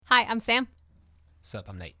Hi, I'm Sam. Sup,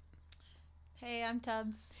 I'm Nate. Hey, I'm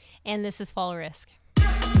Tubbs. And this is Fall Risk.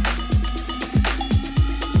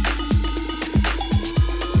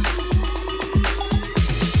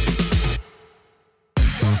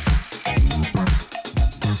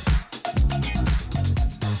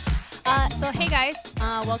 So hey guys,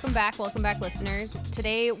 welcome back listeners.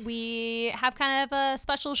 Today we have kind of a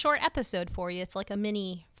special short episode for you. It's like a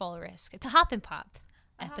mini Fall Risk. It's a hop and pop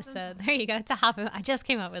episode. There you go. It's a hop and I just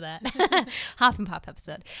came up with that. Hop and pop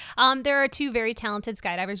episode. There are two very talented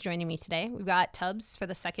skydivers joining me today. We've got Tubbs for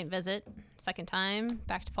the second time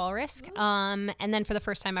back to Fall Risk. And then for the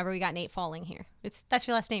first time ever, we got Nate Falling here. That's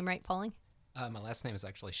your last name, right? Falling? My last name is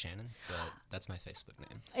actually Shannon, but that's my Facebook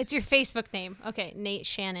name. It's your Facebook name. Okay, Nate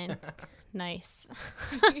Shannon. Nice.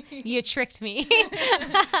 You tricked me.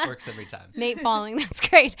 Works every time. Nate Falling. That's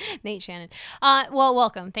great. Nate Shannon. Well,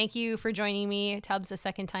 welcome. Thank you for joining me. Tubbs the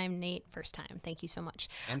second time, Nate first time. Thank you so much.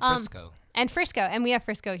 And Frisco. And we have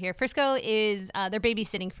Frisco here. Frisco is, they're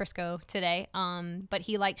babysitting Frisco today, but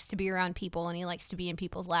he likes to be around people and he likes to be in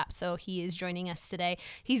people's laps, so he is joining us today.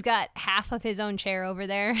 He's got half of his own chair over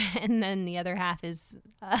there, and then the other half is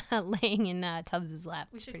laying in Tubbs' lap.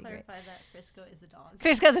 We should clarify that Frisco is a dog.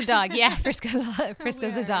 Frisco's a dog, yeah. Frisco's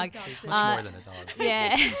a dog. He's much more than a dog.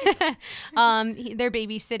 Yeah. They're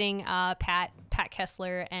babysitting Pat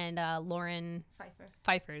Kessler and Lauren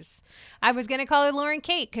Pfeiffer's. I was gonna call her Lauren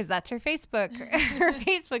Kate because that's her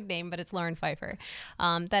Facebook name, but it's Lauren Pfeiffer.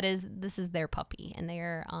 This is their puppy, and they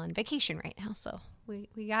are on vacation right now. So we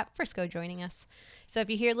got Frisco joining us. So if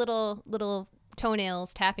you hear little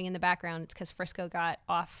toenails tapping in the background, it's because Frisco got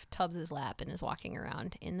off Tubbs' lap and is walking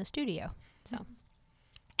around in the studio. So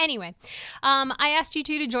anyway, I asked you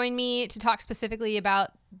two to join me to talk specifically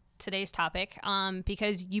about today's topic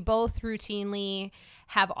because you both routinely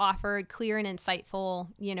have offered clear and insightful,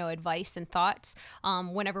 advice and thoughts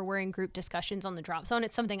whenever we're in group discussions on the drop zone.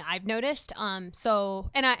 It's something I've noticed. And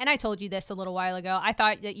I told you this a little while ago. I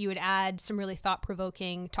thought that you would add some really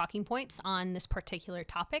thought-provoking talking points on this particular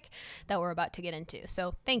topic that we're about to get into.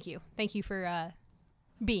 So thank you for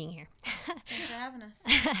being here. Thanks for having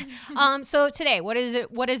us. So today, what is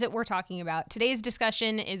it we're talking about? Today's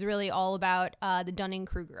discussion is really all about the Dunning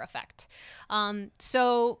Kruger Effect.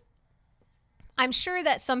 So I'm sure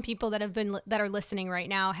that some people that are listening right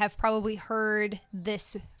now have probably heard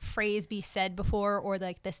this phrase be said before, or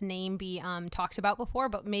like this name be talked about before,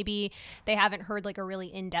 but maybe they haven't heard like a really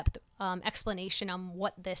in-depth explanation on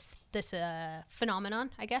what this phenomenon,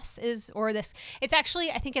 I guess, is, or this. It's actually,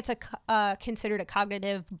 I think it's considered a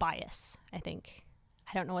cognitive bias. I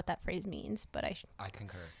don't know what that phrase means, but I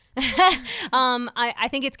concur. I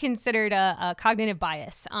think it's considered a cognitive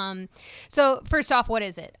bias. So first off, what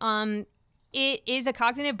is it? It is a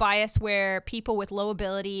cognitive bias where people with low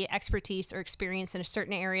ability, expertise, or experience in a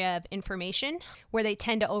certain area of information, where they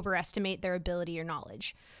tend to overestimate their ability or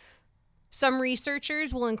knowledge. Some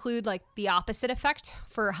researchers will include like the opposite effect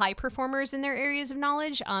for high performers in their areas of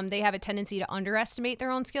knowledge. They have a tendency to underestimate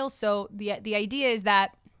their own skills. So the idea is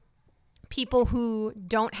that people who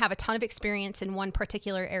don't have a ton of experience in one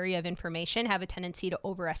particular area of information have a tendency to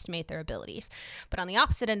overestimate their abilities. But on the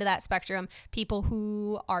opposite end of that spectrum, people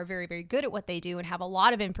who are very, very good at what they do and have a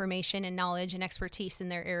lot of information and knowledge and expertise in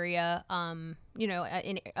their area,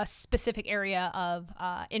 in a specific area of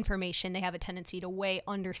information, they have a tendency to way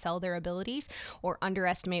undersell their abilities or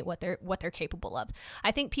underestimate what they're capable of.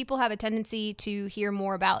 I think people have a tendency to hear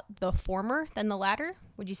more about the former than the latter.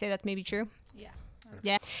 Would you say that's maybe true?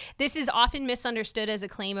 Yeah. This is often misunderstood as a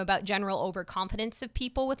claim about general overconfidence of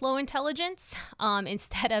people with low intelligence,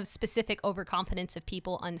 instead of specific overconfidence of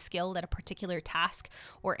people unskilled at a particular task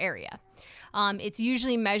or area. It's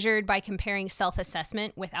usually measured by comparing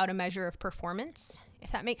self-assessment without a measure of performance, if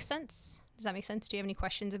that makes sense. Does that make sense? Do you have any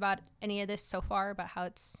questions about any of this so far, about how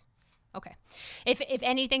it's... Okay. If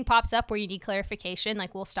anything pops up where you need clarification,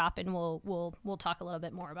 like we'll stop and we'll talk a little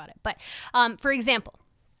bit more about it. But for example,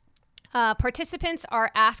 participants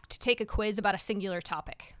are asked to take a quiz about a singular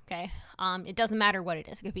topic. Okay. It doesn't matter what it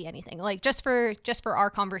is. It could be anything. Like just for our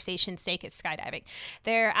conversation's sake, it's skydiving.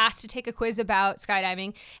 They're asked to take a quiz about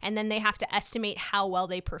skydiving, and then they have to estimate how well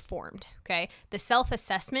they performed. Okay. The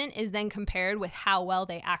self-assessment is then compared with how well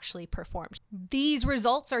they actually performed. These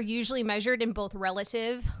results are usually measured in both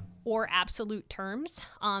relative or absolute terms.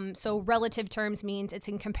 So relative terms means it's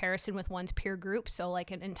in comparison with one's peer group. So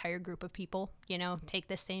like an entire group of people, take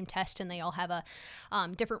this same test and they all have a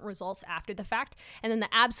different results after the fact. And then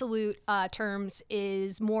the absolute terms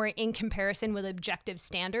is more in comparison with objective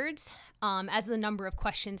standards as the number of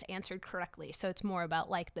questions answered correctly. So it's more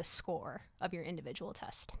about like the score of your individual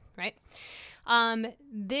test, right?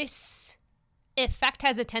 This effect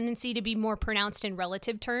has a tendency to be more pronounced in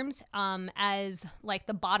relative terms, as like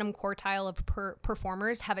the bottom quartile of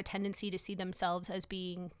performers have a tendency to see themselves as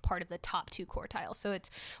being part of the top 2 quartiles. So it's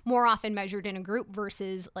more often measured in a group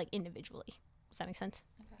versus like individually. Does that make sense?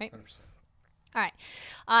 Okay. Right? 100%. All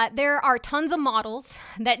right. There are tons of models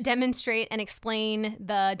that demonstrate and explain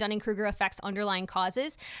the Dunning Kruger effect's underlying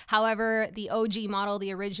causes. However, the OG model,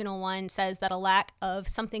 the original one, says that a lack of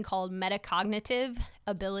something called metacognitive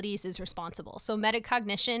abilities is responsible. So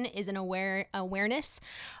metacognition is an awareness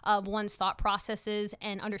of one's thought processes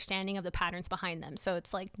and understanding of the patterns behind them. So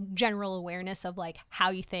it's like general awareness of like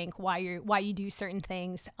how you think, why you do certain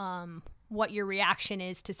things, what your reaction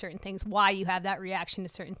is to certain things, why you have that reaction to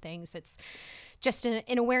certain things. It's just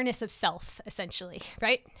an awareness of self, essentially,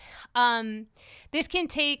 right? This can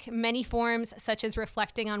take many forms, such as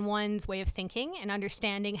reflecting on one's way of thinking and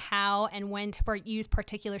understanding how and when to use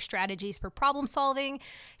particular strategies for problem solving,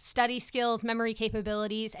 study skills, memory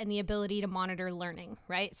capabilities, and the ability to monitor learning,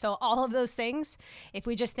 right? So all of those things, if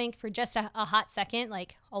we just think for just a hot second,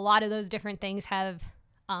 like a lot of those different things have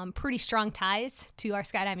pretty strong ties to our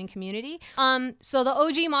skydiving community. So the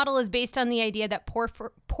OG model is based on the idea that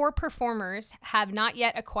poor performers have not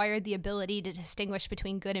yet acquired the ability to distinguish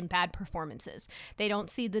between good and bad performances. They don't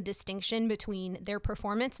see the distinction between their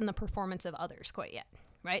performance and the performance of others quite yet,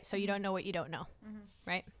 right? So you don't know what you don't know,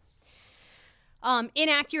 right?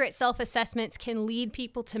 Inaccurate self-assessments can lead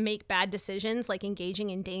people to make bad decisions, like engaging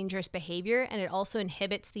in dangerous behavior, and it also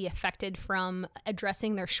inhibits the affected from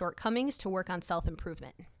addressing their shortcomings to work on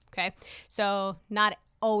self-improvement, okay? So not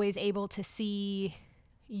always able to see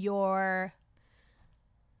your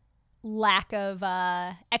lack of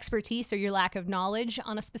expertise or your lack of knowledge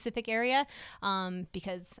on a specific area,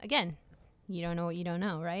 because, again, you don't know what you don't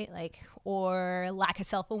know, right? Like, or lack of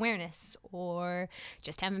self-awareness, or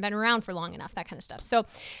just haven't been around for long enough, that kind of stuff. So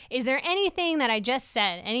is there anything that I just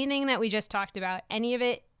said, anything that we just talked about, any of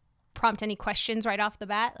it prompt any questions right off the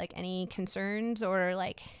bat? Like any concerns or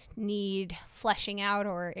like need fleshing out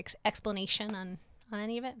or explanation on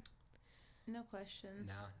any of it? No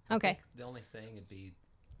questions. No. Okay. The only thing would be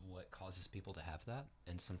what causes people to have that,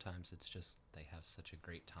 and sometimes it's just they have such a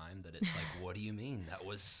great time that it's like, what do you mean that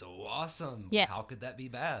was so awesome? Yeah. How could that be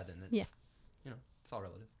bad? And it's it's all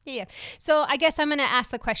relative. Yeah. So I guess I'm going to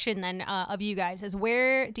ask the question then of you guys is,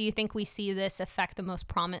 where do you think we see this effect the most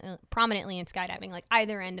prominently in skydiving, like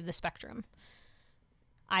either end of the spectrum?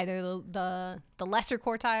 Either the lesser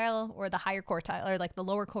quartile or the higher quartile, or like the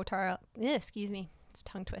lower quartile. Excuse me, it's a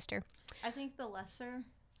tongue twister. I think the lesser.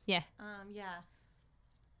 Yeah. Yeah.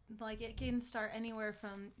 Like it can start anywhere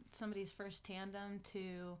from somebody's first tandem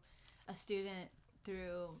to a student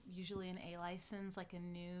through usually an A license, like a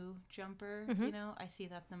new jumper. You know, I see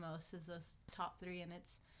that the most is those top 3, and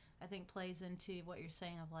it's, I think, plays into what you're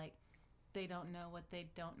saying of like they don't know what they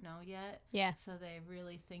don't know yet. Yeah. So they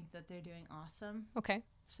really think that they're doing awesome. Okay.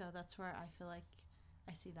 So that's where I feel like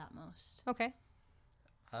I see that most. Okay.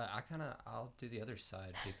 I'll do the other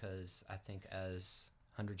side, because I think as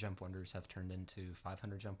 100 jump wonders have turned into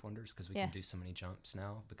 500 jump wonders, because we can do so many jumps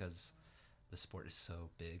now, because the sport is so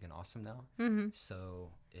big and awesome now. So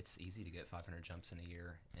it's easy to get 500 jumps in a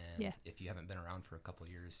year, and if you haven't been around for a couple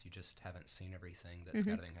of years, you just haven't seen everything that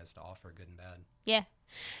skydiving has to offer, good and bad. Yeah.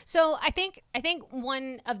 So I think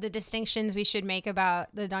one of the distinctions we should make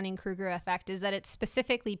about the Dunning Kruger effect is that it's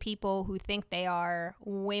specifically people who think they are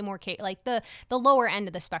way more like the lower end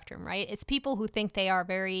of the spectrum, right? It's people who think they are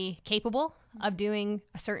very capable of doing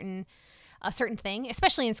a certain thing,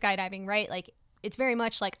 especially in skydiving, right? Like it's very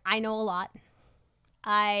much like, I know a lot.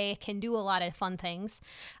 I can do a lot of fun things.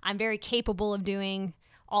 I'm very capable of doing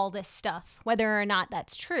all this stuff, whether or not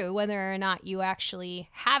that's true, whether or not you actually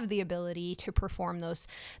have the ability to perform those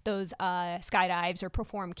skydives or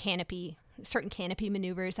perform certain canopy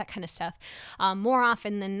maneuvers, that kind of stuff. More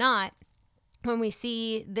often than not, when we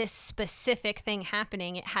see this specific thing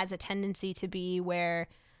happening, it has a tendency to be where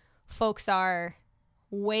folks are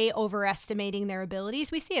way overestimating their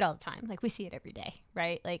abilities. We see it all the time. Like we see it every day,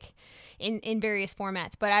 right? Like in various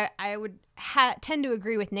formats. But I would tend to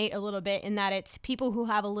agree with Nate a little bit in that it's people who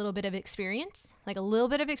have a little bit of experience, like a little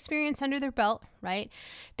bit of experience under their belt, right?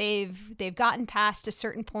 They've gotten past a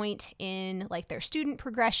certain point in like their student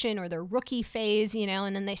progression or their rookie phase, you know,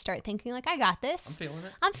 and then they start thinking like, I got this.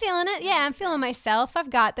 I'm feeling it. Yeah, I'm feeling myself. I've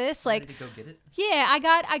got this. Like, ready to go get it? Yeah, I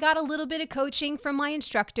got a little bit of coaching from my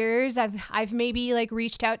instructors. I've maybe like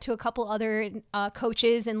reached out to a couple other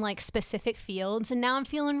coaches in like specific fields, and now I'm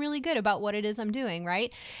feeling really good about what it is I'm doing,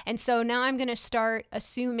 right? And so now I'm going to start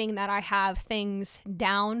assuming that I have things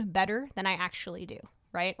down better than I actually do,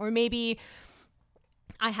 right? Or maybe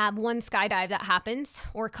I have one skydive that happens,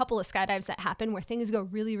 or a couple of skydives that happen where things go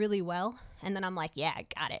really, really well. And then I'm like, yeah, I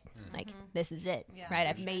got it. Like, this is it, right?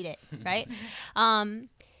 I've made it, right? And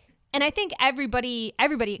I think everybody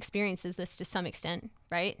experiences this to some extent,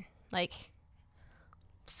 right? Like,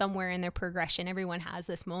 somewhere in their progression, everyone has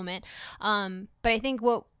this moment. But I think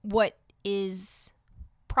what is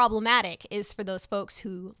problematic is for those folks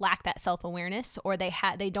who lack that self-awareness, or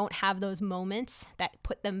they don't have those moments that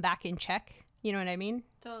put them back in check. You know what I mean?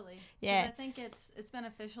 Totally. Yeah. I think it's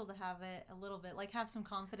beneficial to have it a little bit, like have some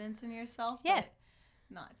confidence in yourself, Yeah. but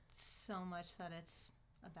not so much that it's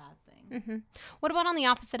a bad thing. What about on the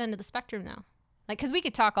opposite end of the spectrum though? Like, because we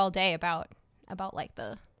could talk all day about like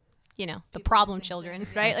the, you know, the problem children,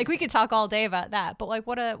 right? Like, we could talk all day about that, but like,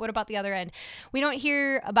 what about the other end? We don't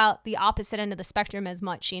hear about the opposite end of the spectrum as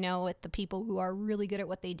much, you know, with the people who are really good at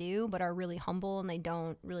what they do, but are really humble and they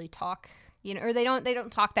don't really talk, you know, or they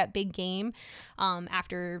don't talk that big game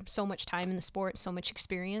after so much time in the sport, so much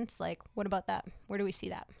experience. Like, what about that? Where do we see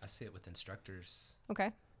that? I see it with instructors.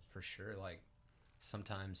 Okay. For sure. Like,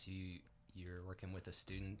 sometimes you're working with a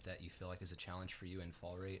student that you feel like is a challenge for you in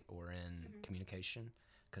fall rate or in communication,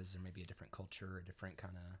 because there may be a different culture, a different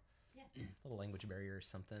kind of little language barrier or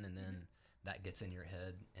something, and then that gets in your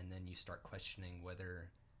head, and then you start questioning whether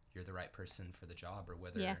you're the right person for the job, or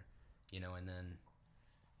whether, you know, and then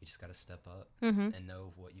you just got to step up and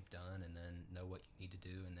know what you've done, and then know what you need to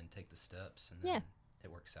do, and then take the steps, and then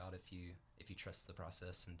it works out if you trust the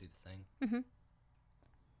process and do the thing.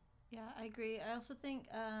 Yeah, I agree. I also think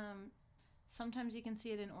sometimes you can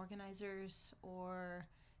see it in organizers or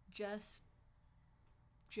just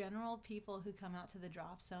general people who come out to the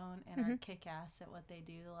drop zone and are kick-ass at what they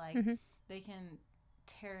do. Like, they can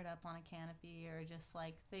tear it up on a canopy, or just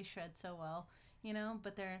like they shred so well, you know,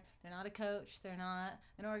 but they're not a coach, they're not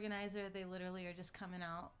an organizer, they literally are just coming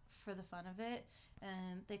out for the fun of it,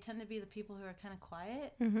 and they tend to be the people who are kind of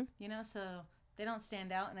quiet, you know, so they don't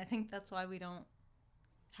stand out, and I think that's why we don't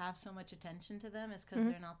have so much attention to them, is because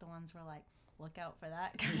they're not the ones we're like, look out for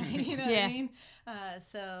that guy, you know what I mean?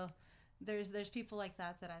 So there's people like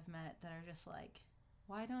that I've met that are just like,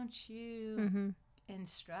 why don't you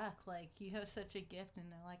instruct? Like, you have such a gift, and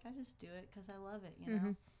they're like, I just do it because I love it, you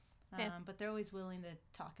know? But they're always willing to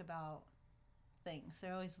talk about things.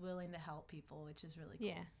 They're always willing to help people, which is really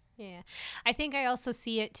cool. Yeah. I think I also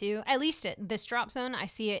see it too, at least at this drop zone, I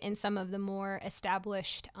see it in some of the more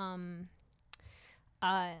established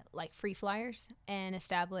like free flyers and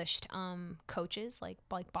established coaches, like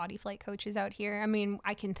body flight coaches out here. I mean,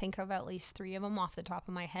 I can think of at least 3 of them off the top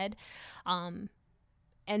of my head. And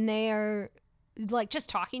they are, like, just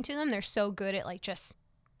talking to them, they're so good at like just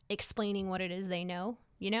explaining what it is they know,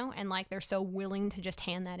 you know, and like they're so willing to just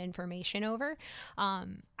hand that information over.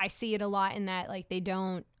 I see it a lot in that, like, they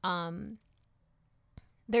don't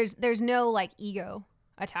there's no like ego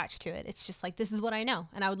attached to it. It's just like, this is what I know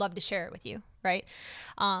and I would love to share it with you, right?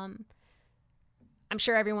 I'm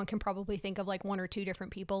sure everyone can probably think of like 1 or 2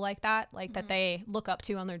 different people like that, like that they look up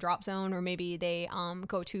to on their drop zone, or maybe they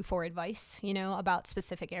go to for advice, you know, about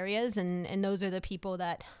specific areas, and those are the people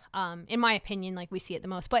that in my opinion, like, we see it the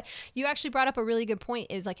most. But you actually brought up a really good point,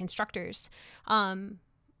 is like instructors. A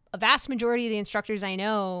vast majority of the instructors I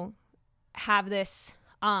know have this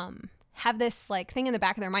like thing in the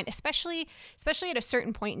back of their mind, especially at a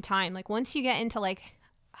certain point in time. Like, once you get into like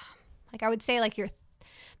I would say like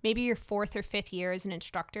maybe your 4th or 5th year as an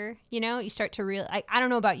instructor, you know, you start to I don't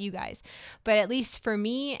know about you guys, but at least for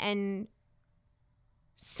me and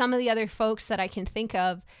some of the other folks that I can think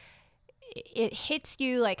of, it hits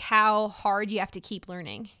you like how hard you have to keep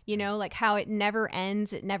learning, you know, like how it never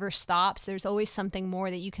ends, it never stops. There's always something more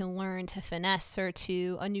that you can learn to finesse, or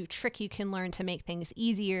to a new trick you can learn to make things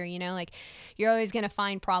easier, you know. Like, you're always going to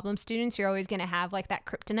find problem students. You're always going to have like that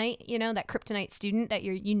kryptonite, you know, that kryptonite student that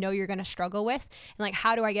you're going to struggle with. And like,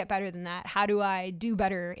 how do I get better than that? How do I do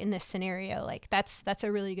better in this scenario? Like, that's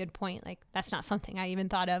a really good point. Like, that's not something I even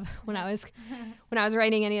thought of when I was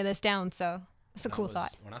writing any of this down. So it's a cool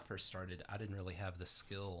thought. When I first started, I didn't really have the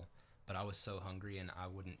skill, but I was so hungry, and I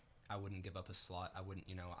wouldn't give up a slot. I wouldn't,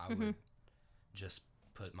 you know, I would just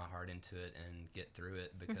put my heart into it and get through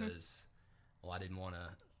it, because well, I didn't want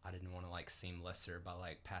to like seem lesser by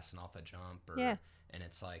like passing off a jump, or and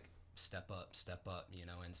it's like step up, you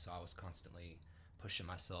know. And so I was constantly pushing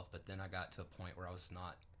myself, but then I got to a point where I was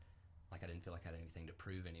not, like, I didn't feel like I had anything to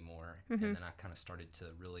prove anymore. And then I kind of started to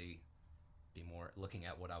really be more looking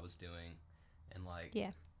at what I was doing, and like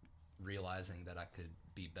realizing that I could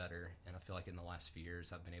be better. And I feel like in the last few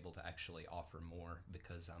years I've been able to actually offer more,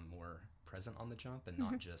 because I'm more present on the jump and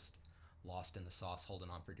not just lost in the sauce, holding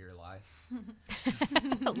on for dear life.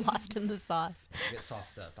 Lost in the sauce. I get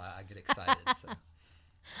sauced up. I get excited. So.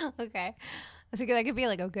 Okay. So that could be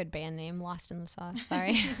like a good band name, Lost in the Sauce.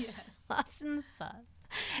 Sorry. Yes. Lost in the Sauce.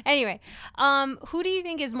 Anyway, who do you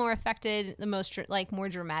think is more affected the most, like more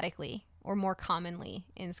dramatically or more commonly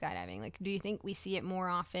in skydiving? Like, do you think we see it more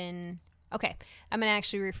often? Okay, I'm going to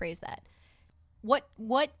actually rephrase that.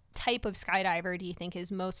 What type of skydiver do you think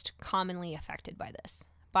is most commonly affected by this?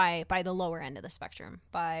 By the lower end of the spectrum,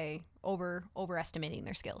 by overestimating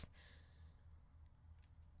their skills?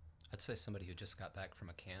 I'd say somebody who just got back from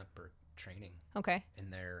a camp or training. Okay.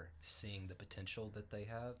 And they're seeing the potential that they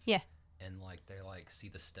have. Yeah. And like they like see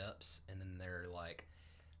the steps and then they're like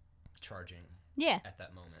charging. Yeah. At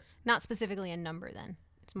that moment. Not specifically a number then.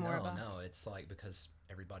 It's more of a No, it's like because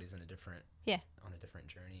everybody's in a different on a different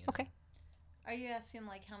journey. You okay. know? Are you asking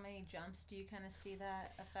like how many jumps do you kind of see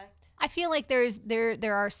that effect? I feel like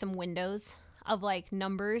there are some windows of like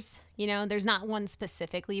numbers, you know, there's not one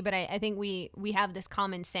specifically, but I think we have this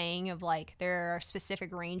common saying of like there are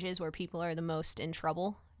specific ranges where people are the most in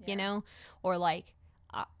trouble, you know, or like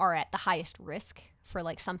are at the highest risk for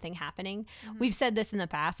like something happening. Mm-hmm. We've said this in the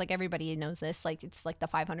past, like everybody knows this, like it's like the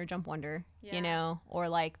 500 jump wonder, you know, or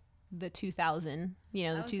like the 2000, you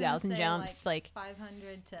know, the 2000 jumps, like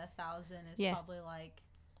 500 to 1000 is probably like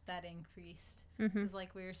that increased. Because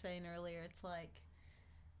like we were saying earlier, it's like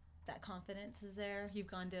that confidence is there. You've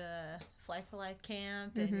gone to a Fly for Life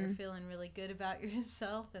camp and you're feeling really good about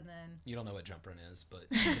yourself, and then you don't know what jump run is, but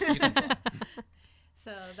you can fly.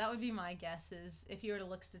 So that would be my guess, is if you were to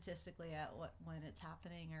look statistically at when it's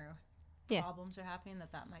happening or problems are happening,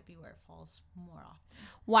 that might be where it falls more often.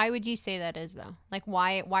 Why would you say that is though? Like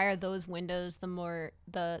why are those windows the more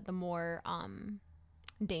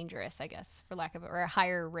dangerous, I guess, for lack of it, or a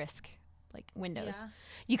higher risk like windows? Yeah.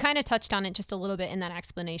 You kind of touched on it just a little bit in that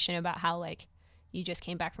explanation about how like you just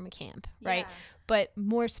came back from a camp, right? Yeah. But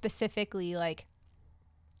more specifically, like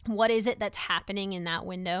what is it that's happening in that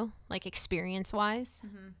window, like experience wise,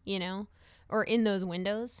 you know, or in those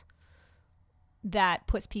windows that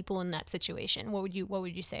puts people in that situation? What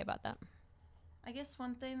would you say about that? I guess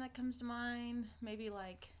one thing that comes to mind, maybe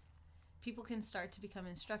like people can start to become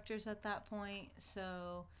instructors at that point.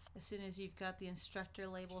 So as soon as you've got the instructor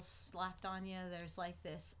label slapped on you, there's like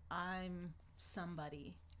this, I'm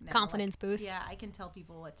somebody now. Confidence boost. Yeah, I can tell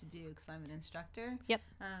people what to do because I'm an instructor. Yep.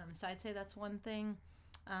 So I'd say that's one thing.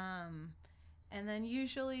 And then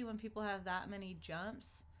usually when people have that many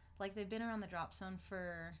jumps, like they've been around the drop zone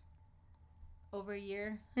for over a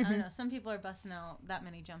year. I don't know. Some people are busting out that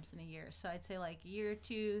many jumps in a year. So I'd say like a year,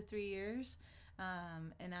 2, 3 years.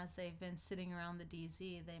 And as they've been sitting around the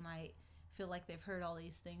DZ, they might feel like they've heard all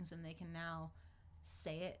these things and they can now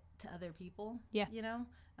say it to other people. Yeah. You know?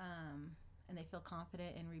 And they feel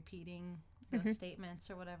confident in repeating those statements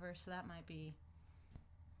or whatever. So that might be,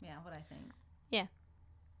 what I think. Yeah.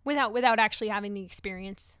 Without actually having the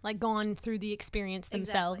experience, like gone through the experience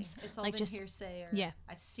themselves. Exactly. It's all like been just hearsay, or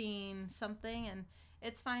I've seen something, and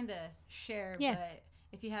it's fine to share, but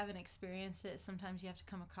if you haven't experienced it, sometimes you have to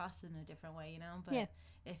come across it in a different way, you know? But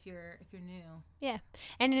if you're new. Yeah.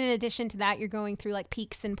 And in addition to that, you're going through like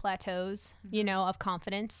peaks and plateaus, you know, of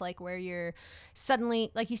confidence, like where you're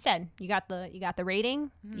suddenly, like you said, you got the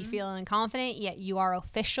rating, you feeling confident, yet you are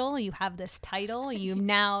official, you have this title, you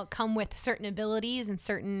now come with certain abilities and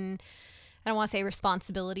certain, I don't want to say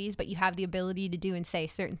responsibilities, but you have the ability to do and say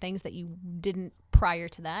certain things that you didn't prior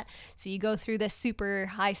to that. So you go through this super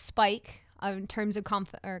high spike in terms of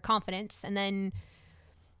confidence, and then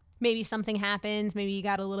maybe something happens, maybe you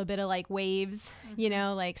got a little bit of like waves, you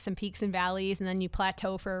know, like some peaks and valleys, and then you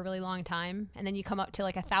plateau for a really long time, and then you come up to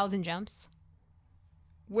like 1,000 jumps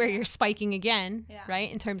where you're spiking again,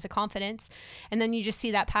 right, in terms of confidence, and then you just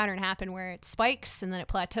see that pattern happen where it spikes and then it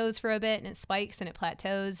plateaus for a bit, and it spikes and it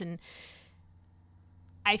plateaus. And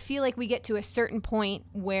I feel like we get to a certain point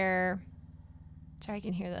where, sorry,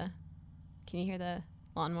 can you hear the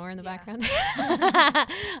lawnmower in the background?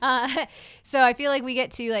 So I feel like we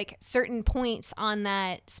get to like certain points on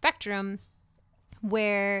that spectrum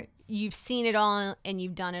where you've seen it all and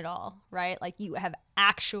you've done it all, right? Like you have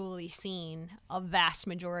actually seen a vast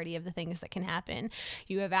majority of the things that can happen.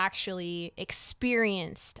 You have actually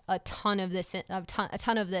experienced a ton of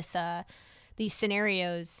these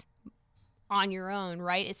scenarios on your own,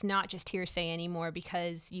 right? It's not just hearsay anymore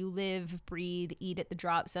because you live, breathe, eat at the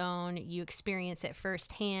drop zone. You experience it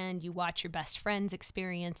firsthand. You watch your best friends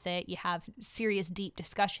experience it. You have serious, deep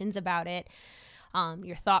discussions about it.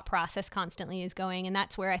 Your thought process constantly is going. And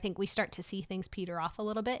that's where I think we start to see things peter off a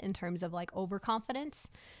little bit in terms of like overconfidence.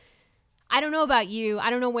 I don't know about you. I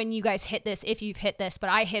don't know when you guys hit this, if you've hit this, but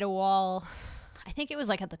I hit a wall. I think it was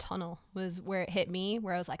like at the tunnel was where it hit me,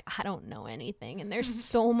 where I was like, I don't know anything. And there's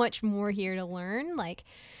so much more here to learn. Like,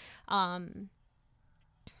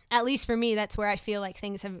 at least for me, that's where I feel like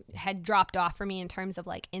things had dropped off for me in terms of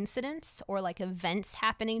like incidents or like events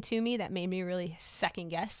happening to me that made me really second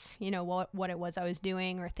guess, you know, what it was I was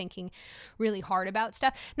doing or thinking really hard about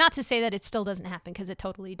stuff. Not to say that it still doesn't happen, because it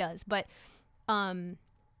totally does. But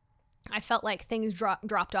I felt like things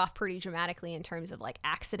dropped off pretty dramatically in terms of like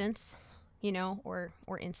accidents, you know, or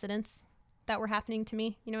incidents that were happening to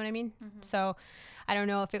me. You know what I mean? Mm-hmm. So I don't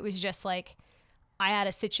know if it was just like, I had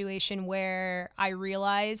a situation where I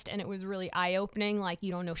realized, and it was really eye-opening, like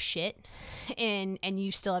you don't know shit and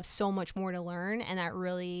you still have so much more to learn. And that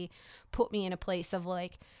really put me in a place of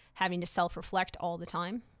like having to self-reflect all the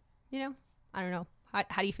time. You know, I don't know.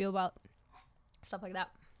 How do you feel about stuff like that?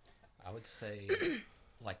 I would say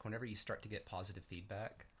like whenever you start to get positive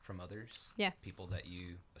feedback from others, people that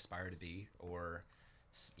you aspire to be, or,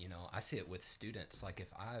 you know, I see it with students. Like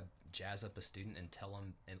if I jazz up a student and tell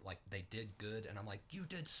them and like they did good and I'm like, you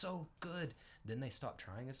did so good, then they stop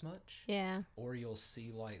trying as much. Yeah. Or you'll see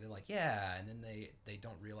like they're like, yeah, and then they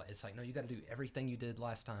don't realize. It's like, no, you got to do everything you did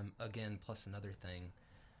last time again plus another thing.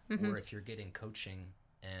 Mm-hmm. Or if you're getting coaching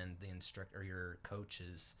and the instructor or your coach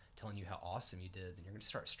is telling you how awesome you did, then you're going to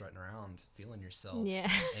start strutting around feeling yourself. Yeah.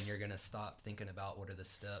 And you're going to stop thinking about what are the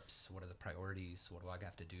steps, what are the priorities, what do I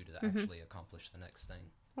have to do to actually accomplish the next thing.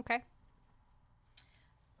 Okay.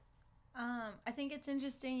 I think it's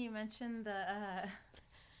interesting you mentioned the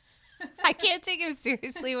I can't take him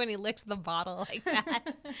seriously when he licks the bottle like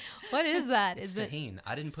that. What is that? It's tahini.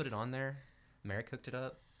 I didn't put it on there. Mary cooked it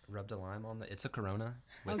up, rubbed a lime on it. It's a Corona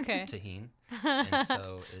with tahini. And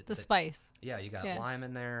so the spice. Yeah, you got lime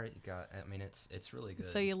in there. You got, I mean, it's really good.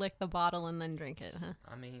 So you lick the bottle and then drink it, huh?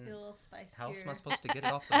 I mean, a little spice how else am I supposed to get it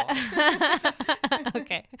off the bottle?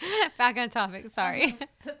 Okay, back on topic. Sorry.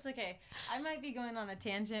 That's okay. I might be going on a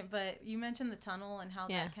tangent, but you mentioned the tunnel and how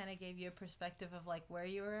that kind of gave you a perspective of like where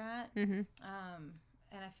you were at. Mm-hmm.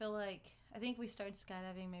 And I feel like, I think we started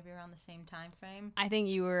skydiving maybe around the same time frame. I think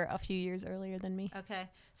you were a few years earlier than me. Okay.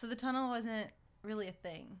 So the tunnel wasn't really a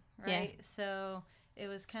thing, right? Yeah. So it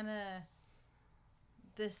was kind of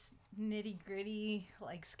this nitty gritty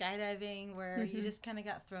like skydiving where you just kind of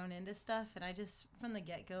got thrown into stuff. And I just, from the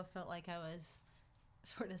get-go, felt like I was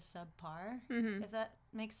sort of subpar, if that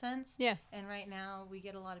makes sense. Yeah. And right now we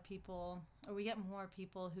get a lot of people, or we get more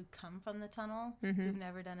people who come from the tunnel who've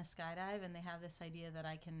never done a skydive, and they have this idea that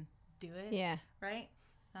I can do it. Yeah. Right?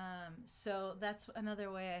 So that's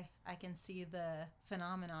another way I can see the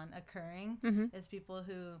phenomenon occurring, is people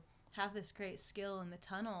who have this great skill in the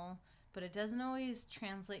tunnel, but it doesn't always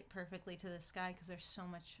translate perfectly to the sky because there's so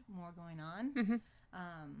much more going on.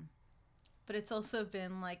 But it's also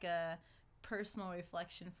been like a personal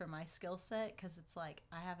reflection for my skill set, because it's like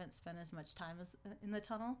I haven't spent as much time as in the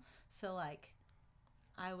tunnel, so like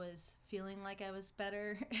I was feeling like I was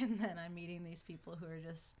better, and then I'm meeting these people who are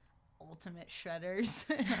just ultimate shredders.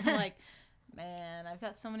 And I'm like, man, I've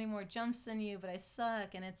got so many more jumps than you, but I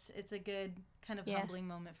suck. And it's a good kind of humbling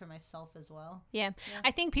moment for myself as well. Yeah. I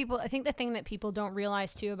think the thing that people don't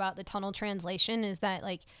realize too about the tunnel translation is that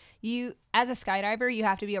like you, as a skydiver, you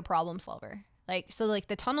have to be a problem solver. Like, so like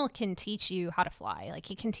the tunnel can teach you how to fly. Like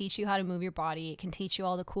it can teach you how to move your body. It can teach you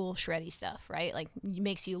all the cool shreddy stuff, right? Like it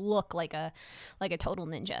makes you look like a total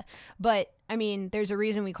ninja. But I mean, there's a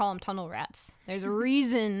reason we call them tunnel rats. There's a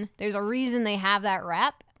reason they have that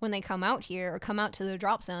rap when they come out here or come out to the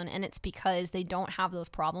drop zone. And it's because they don't have those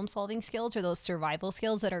problem solving skills or those survival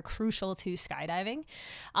skills that are crucial to skydiving.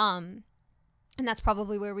 And that's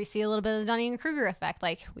probably where we see a little bit of the Dunning Kruger effect.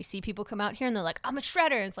 Like we see people come out here and they're like, I'm a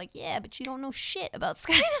shredder. And it's like, yeah, but you don't know shit about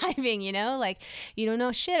skydiving, you know? Like you don't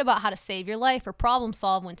know shit about how to save your life or problem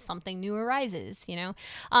solve when something new arises, you know?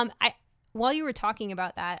 While you were talking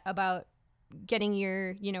about that, about getting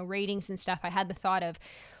your, you know, ratings and stuff, I had the thought of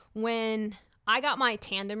when I got my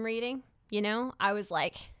tandem rating, you know, I was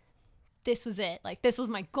like, this was it. Like, this was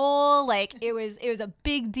my goal. Like, it was a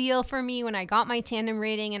big deal for me when I got my tandem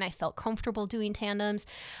rating and I felt comfortable doing tandems.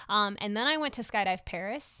 And then I went to Skydive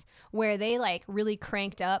Paris, where they like really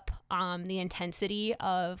cranked up the intensity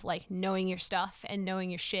of like knowing your stuff and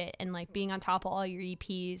knowing your shit and like being on top of all your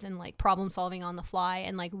EPs and like problem solving on the fly,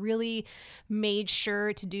 and like really made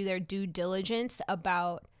sure to do their due diligence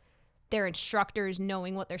about their instructors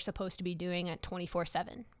knowing what they're supposed to be doing at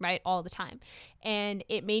 24/7, right? All the time. And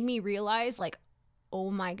it made me realize like,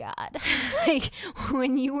 oh my God, like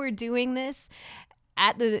when you were doing this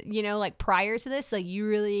at the, you know, like prior to this, like you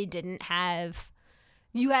really didn't have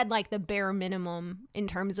you had like the bare minimum in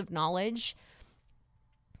terms of knowledge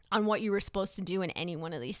on what you were supposed to do in any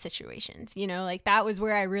one of these situations. You know, like that was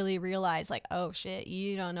where I really realized like, oh shit,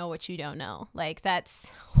 you don't know what you don't know. Like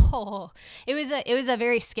that's, it was a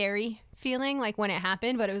very scary feeling like when it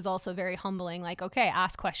happened, but it was also very humbling. Like, okay,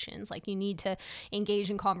 ask questions. Like you need to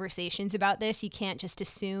engage in conversations about this. You can't just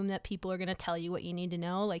assume that people are going to tell you what you need to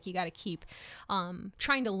know. Like you got to keep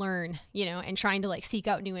trying to learn, you know, and trying to like seek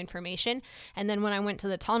out new information. And then when I went to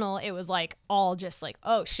the tunnel, it was like all just like,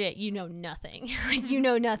 oh shit, you know nothing. Like you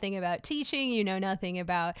know nothing about teaching, you know nothing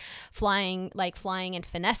about flying and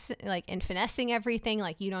finessing everything.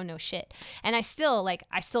 Like you don't know shit. And I still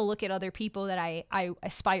look at other people that I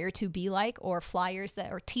aspire to be like, or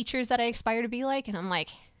teachers that I aspire to be like, and I'm like,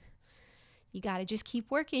 you got to just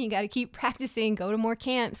keep working, you got to keep practicing, go to more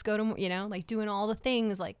camps, go to more, you know, like doing all the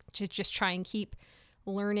things, like just try and keep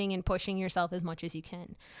learning and pushing yourself as much as you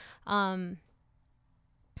can.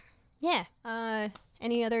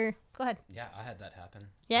 Any other, go ahead. Yeah, I had that happen.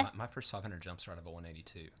 Yeah, my first 500 jumps are out of a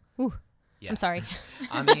 182. Ooh. Yeah. I'm sorry.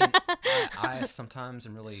 I mean, I sometimes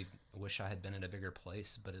really wish I had been in a bigger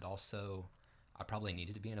place, but it also, I probably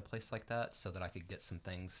needed to be in a place like that so that I could get some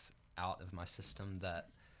things out of my system that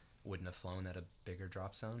wouldn't have flown at a bigger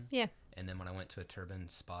drop zone. Yeah. And then when I went to a turbine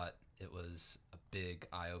spot, it was a big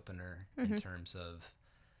eye-opener in terms of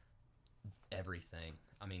everything.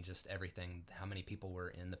 I mean, just everything. How many people were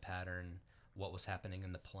in the pattern, what was happening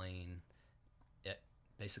in the plane.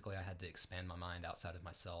 Basically, I had to expand my mind outside of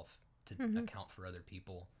myself to account for other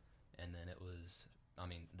people. And then it was, I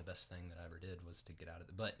mean, the best thing that I ever did was to get out of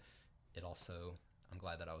it. But it also, I'm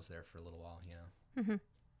glad that I was there for a little while, you know.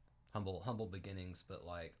 Humble beginnings, but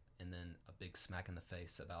like, and then a big smack in the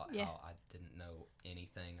face about how I didn't know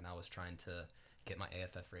anything, and I was trying to get my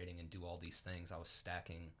AFF rating and do all these things. I was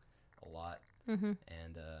stacking a lot,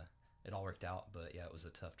 and it all worked out, but yeah, it was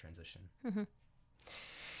a tough transition.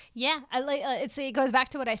 Yeah, I like it goes back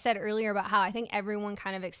to what I said earlier about how I think everyone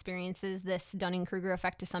kind of experiences this Dunning Kruger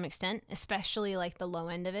effect to some extent, especially like the low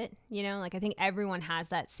end of it. You know, like I think everyone has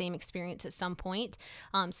that same experience at some point.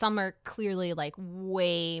 Some are clearly like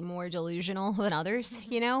way more delusional than others,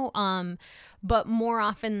 you know, but more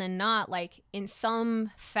often than not, like in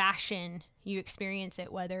some fashion, you experience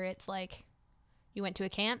it, whether it's like you went to a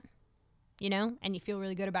camp, you know, and you feel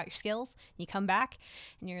really good about your skills. You come back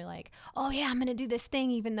and you're like, oh yeah, I'm going to do this thing,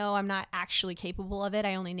 even though I'm not actually capable of it.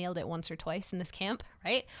 I only nailed it once or twice in this camp,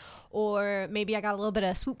 right? Or maybe I got a little bit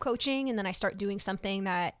of swoop coaching and then I start doing something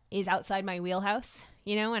that is outside my wheelhouse,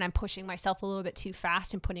 you know, and I'm pushing myself a little bit too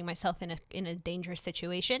fast and putting myself in a dangerous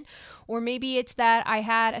situation. Or maybe it's that I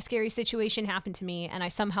had a scary situation happen to me and I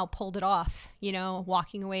somehow pulled it off, you know,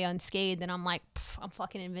 walking away unscathed, and I'm like, I'm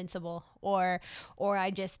fucking invincible. Or I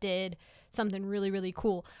just did something really, really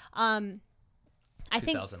cool. I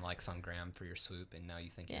think 2,000 likes on Graham for your swoop, and now you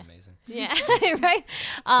think you're amazing. Yeah, right.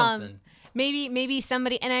 Something. Maybe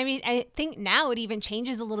somebody, and I mean, I think now it even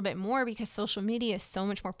changes a little bit more because social media is so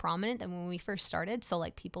much more prominent than when we first started. So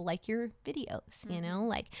like people like your videos, you know,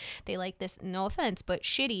 like they like this, no offense, but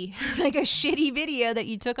shitty, like a shitty video that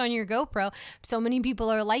you took on your GoPro. So many people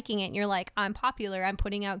are liking it, and you're like, I'm popular, I'm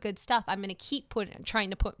putting out good stuff. I'm going to keep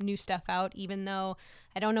trying to put new stuff out, even though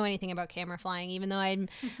I don't know anything about camera flying, even though I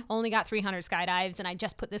only got 300 skydives and I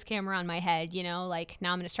just put this camera on my head, you know, like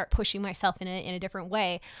now I'm going to start pushing myself in a different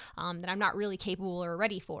way that I'm not really capable or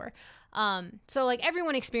ready for. So like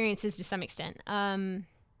everyone experiences to some extent. I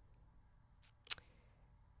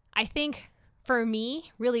think for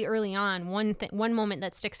me, really early on, one moment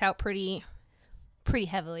that sticks out pretty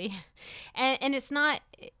heavily, and it's not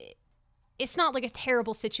like a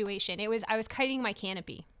terrible situation. I was kiting my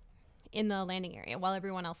canopy in the landing area while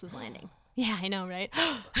everyone else was landing. Yeah, I know, right?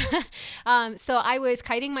 So I was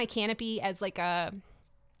kiting my canopy as like a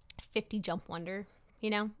 50 jump wonder, you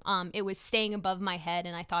know? It was staying above my head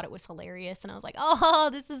and I thought it was hilarious. And I was like, oh,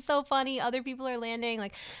 this is so funny. Other people are landing.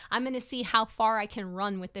 Like, I'm going to see how far I can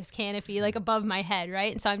run with this canopy, like above my head,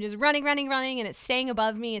 right? And so I'm just running, and it's staying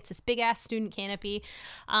above me. It's this big ass student canopy.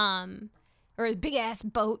 Or a big ass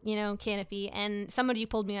boat, you know, canopy. And somebody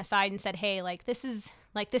pulled me aside and said, hey, this is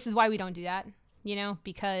why we don't do that, you know,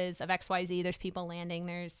 because of XYZ. There's people landing,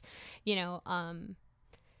 there's, you know,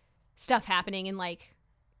 stuff happening, and like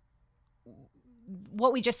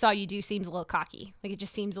what we just saw you do seems a little cocky. Like it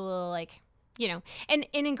just seems a little like, you know, and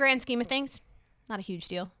in grand scheme of things, not a huge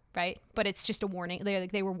deal, right? But it's just a warning.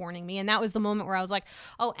 They were warning me, and that was the moment where I was like,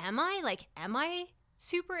 oh, am I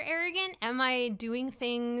super arrogant? Am I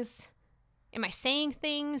saying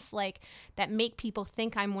things like that make people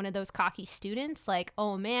think I'm one of those cocky students? Like,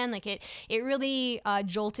 oh man, like it really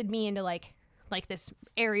jolted me into like this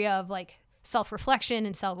area of like self-reflection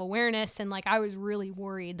and self-awareness. And like, I was really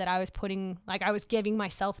worried that I was giving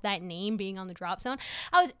myself that name being on the drop zone.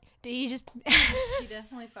 Did you just? You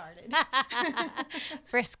definitely farted.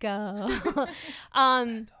 Frisco.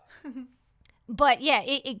 But yeah,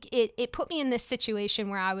 it put me in this situation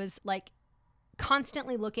where I was like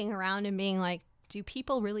constantly looking around and being like, do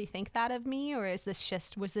people really think that of me, or was this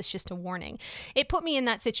just a warning? It put me in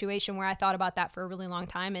that situation where I thought about that for a really long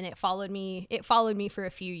time, and it followed me for a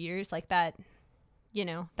few years, like that,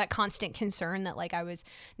 that constant concern that like I was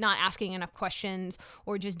not asking enough questions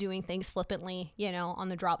or just doing things flippantly, on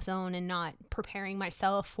the drop zone, and not preparing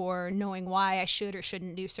myself for knowing why I should or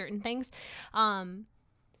shouldn't do certain things. I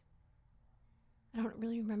don't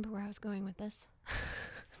really remember where I was going with this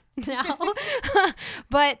now.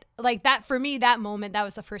 But like that, for me, that moment, that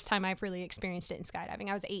was the first time I've really experienced it in skydiving.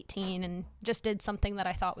 I was 18 and just did something that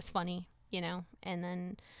I thought was funny, and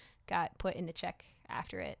then got put into check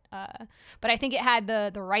after it. But I think it had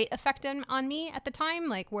the right effect on me at the time,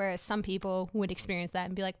 like whereas some people would experience that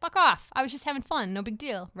and be like, fuck off, I was just having fun, no big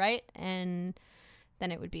deal, right? And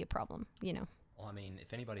then it would be a problem, Well, I mean,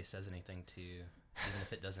 if anybody says anything to you, even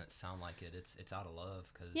if it doesn't sound like it, it's out of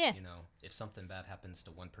love, because if something bad happens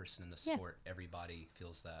to one person in the sport, everybody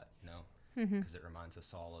feels that, because it reminds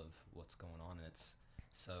us all of what's going on. And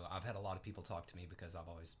so I've had a lot of people talk to me because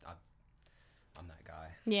I'm that guy.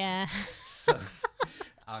 Yeah. So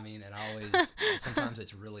I mean, and sometimes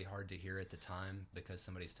it's really hard to hear at the time because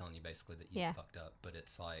somebody's telling you basically that you fucked up, but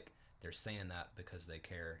it's like they're saying that because they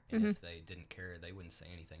care, and if they didn't care, they wouldn't say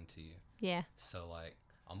anything to you. Yeah. So like,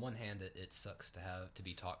 on one hand, it sucks to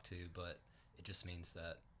be talked to, but it just means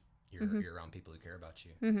that you're around people who care about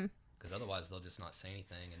you. Because otherwise, they'll just not say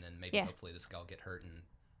anything, and then maybe hopefully this guy will get hurt and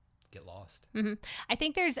get lost. I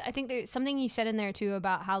think there's something you said in there too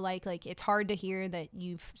about how like it's hard to hear that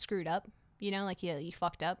you've screwed up. Like you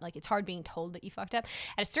fucked up. Like it's hard being told that you fucked up.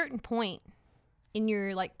 At a certain point in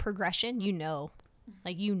your like progression,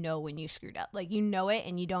 like when you screwed up, like it,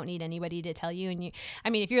 and you don't need anybody to tell you.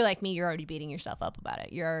 And if you're like me, you're already beating yourself up about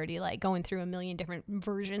it. You're already like going through a million different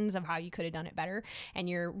versions of how you could have done it better, and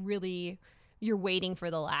you're waiting for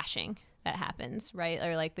the lashing that happens, right?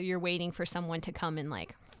 Or like you're waiting for someone to come and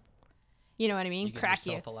like, you know what I mean, you crack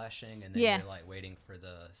you. You give yourself a lashing, and then you're like waiting for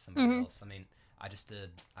somebody else. I mean, I just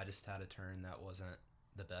had a turn that wasn't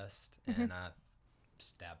the best, and I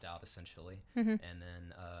stabbed out essentially, and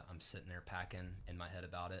then I'm sitting there packing in my head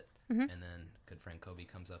about it, and then good friend Kobe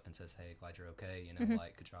comes up and says, hey, glad you're okay,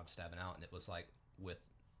 like good job stabbing out. And it was like with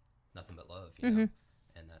nothing but love, and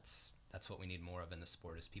that's what we need more of in the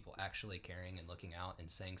sport, is people actually caring and looking out and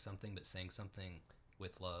saying something, but saying something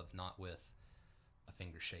with love, not with a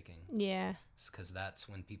finger shaking. Yeah, because that's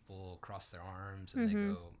when people cross their arms and they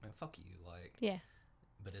go, man, fuck you, like. Yeah.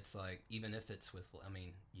 But it's like, even if it's with, I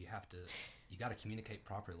mean, you got to communicate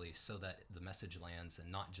properly so that the message lands,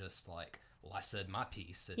 and not just like, well, I said my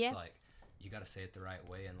piece. It's like, you got to say it the right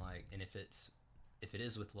way. And like, and if it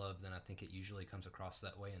is with love, then I think it usually comes across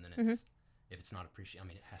that way. And then if it's not appreciated, I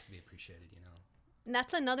mean, it has to be appreciated,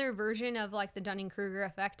 That's another version of like the Dunning Kruger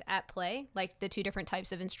effect at play, like the two different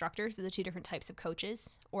types of instructors, or the two different types of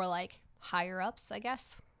coaches, or like higher ups, I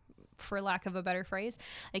guess, for lack of a better phrase.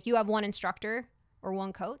 Like you have one instructor or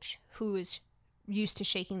one coach who is used to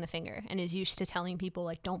shaking the finger and is used to telling people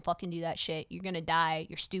like, don't fucking do that shit, you're gonna die,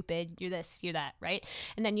 you're stupid, you're this, you're that, right?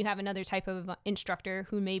 And then you have another type of instructor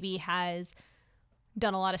who maybe has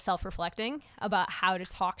done a lot of self-reflecting about how to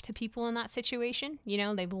talk to people in that situation.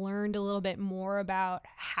 They've learned a little bit more about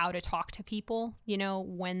how to talk to people,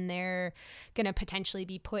 when they're gonna potentially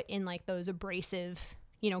be put in like those abrasive,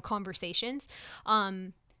 conversations.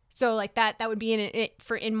 So like that would be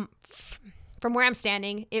from where I'm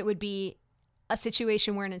standing, it would be a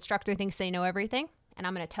situation where an instructor thinks they know everything, and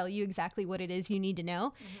I'm going to tell you exactly what it is you need to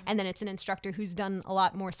know. And then it's an instructor who's done a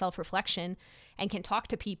lot more self-reflection and can talk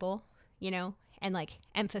to people, and like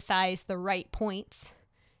emphasize the right points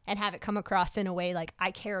and have it come across in a way like,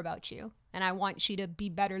 I care about you and I want you to be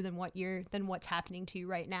better than what's happening to you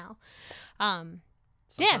right now.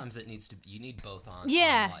 Sometimes you need both on.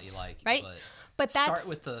 Yeah. On what you like, right. But that's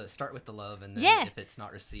start with the love, and then if it's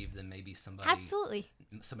not received, then maybe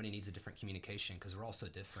somebody needs a different communication, because we're all so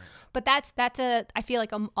different. But that's I feel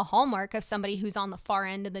like a hallmark of somebody who's on the far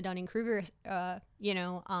end of the Dunning Kruger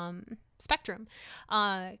spectrum.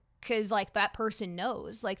 Because like that person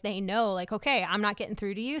knows, like they know, like, okay, I'm not getting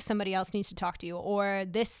through to you, somebody else needs to talk to you, or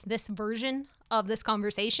this version of this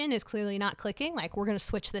conversation is clearly not clicking, like we're going to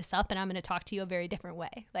switch this up and I'm going to talk to you a very different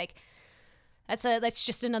way. Like that's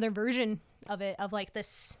just another version of it, of like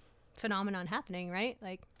this phenomenon happening, right?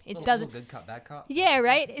 Like it little doesn't. good cop, bad cop. Yeah,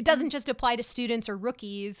 right. It doesn't just apply to students or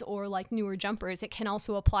rookies or like newer jumpers. It can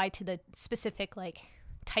also apply to the specific like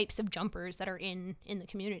types of jumpers that are in the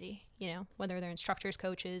community. You know, whether they're instructors,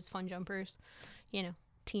 coaches, fun jumpers, you know,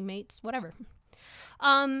 teammates, whatever.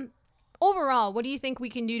 Overall, what do you think we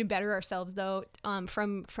can do to better ourselves, though,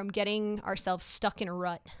 from getting ourselves stuck in a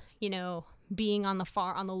rut? You know, being on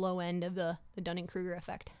the low end of the Dunning Kruger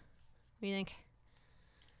effect. What do you think?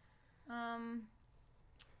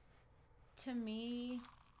 To me,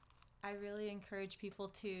 I really encourage people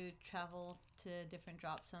to travel to different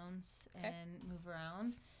drop zones and move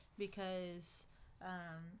around because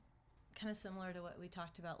kind of similar to what we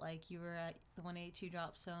talked about, like you were at the 182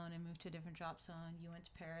 drop zone and moved to a different drop zone. You went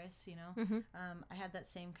to Paris, you know. Mm-hmm. I had that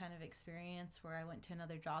same kind of experience where I went to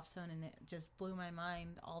another drop zone and it just blew my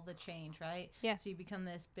mind, all the change, right? Yeah. So you become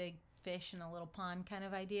this big fish in a little pond kind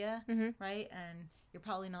of idea, Mm-hmm. right? And you're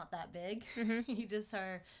probably not that big. Mm-hmm. You just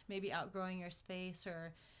are maybe outgrowing your space,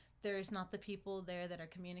 or there's not the people there that are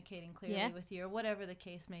communicating clearly with you, or whatever the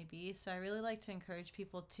case may be. So I really like to encourage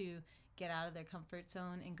people to get out of their comfort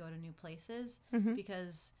zone and go to new places, Mm-hmm.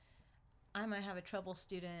 because I might have a trouble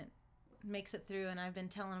student makes it through and I've been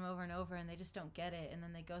telling them over and over and they just don't get it, and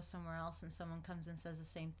then they go somewhere else and someone comes and says the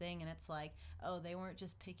same thing and it's like, oh, they weren't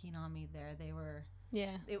just picking on me there,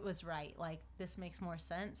 it was right, like this makes more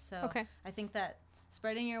sense. So I think that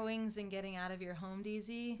spreading your wings and getting out of your home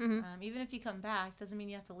DZ, even if you come back doesn't mean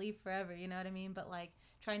you have to leave forever, you know what I mean, but like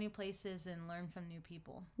try new places and learn from new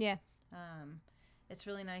people. It's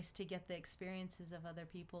really nice to get the experiences of other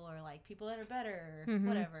people, or like people that are better, or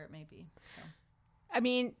whatever it may be. So I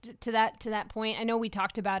mean, to that point, I know we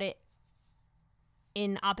talked about it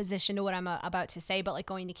in opposition to what I'm about to say, but like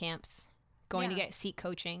going to camps, going to get seat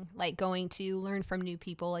coaching, like going to learn from new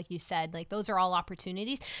people, like you said, like those are all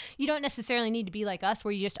opportunities. You don't necessarily need to be like us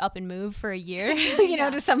where you just up and move for a year, you know,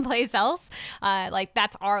 to someplace else. Like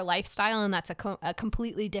that's our lifestyle, and that's a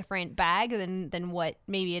completely different bag than what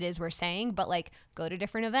maybe it is we're saying. But like go to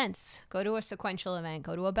different events, go to a sequential event,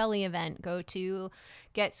 go to a belly event, go to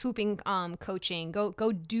get swooping coaching,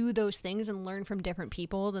 go do those things and learn from different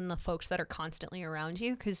people than the folks that are constantly around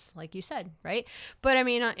you, because like you said, right? But I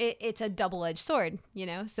mean, it's a double-edged sword, you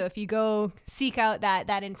know? So if you go seek out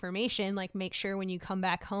that information, like make sure when you come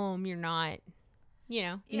back home, you're not, you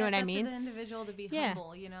know what I mean? It's up to the individual to be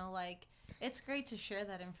humble, you know, like it's great to share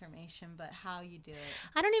that information, but how you do it.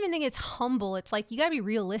 I don't even think it's humble. It's like you got to be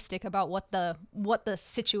realistic about what the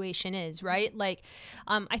situation is, right? Like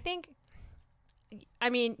I think, I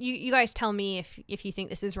mean, you guys tell me if you think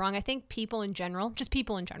this is wrong. I think people in general,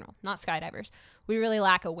 not skydivers, we really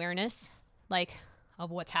lack awareness, like,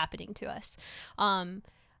 of what's happening to us. A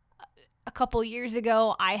couple years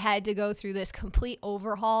ago, I had to go through this complete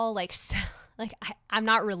overhaul, like I'm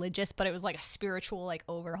not religious, but it was like a spiritual like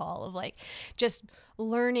overhaul of like just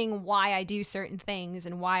learning why I do certain things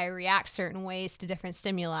and why I react certain ways to different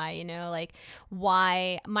stimuli, you know, like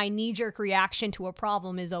why my knee-jerk reaction to a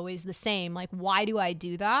problem is always the same. Like, why do I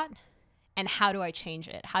do that? And how do I change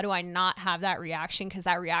it? How do I not have that reaction? Because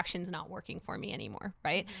that reaction's not working for me anymore,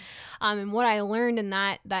 right? And what I learned in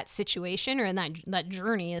that situation, or in that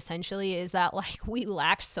journey essentially, is that like we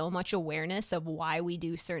lack so much awareness of why we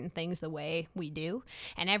do certain things the way we do,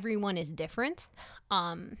 and everyone is different.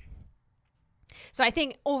 So I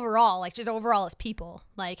think overall, like just overall as people,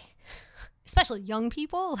 like especially young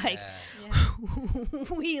people, like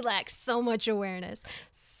we lack so much awareness.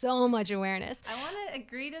 I want to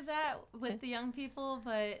agree to that with the young people,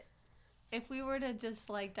 but if we were to just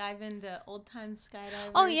like dive into old time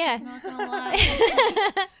skydivers, I'm not gonna lie.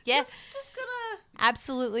 Yes. Just gonna.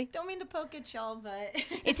 Absolutely. Don't mean to poke at y'all, but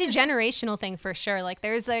it's a generational thing for sure. Like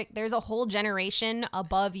there's a whole generation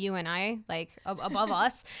above you and I, like above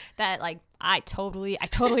us, that like I totally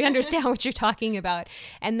understand what you're talking about.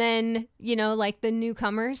 And then, you know, like the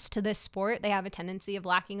newcomers to this sport, they have a tendency of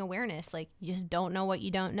lacking awareness. Like you just don't know what you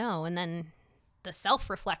don't know. And then the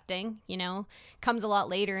self-reflecting, you know, comes a lot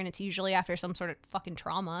later, and it's usually after some sort of fucking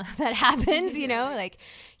trauma that happens, you know, like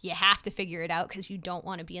you have to figure it out because you don't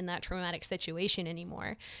want to be in that traumatic situation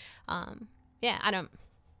anymore. What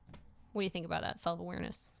do you think about that?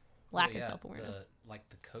 Self-awareness, lack of self-awareness. Like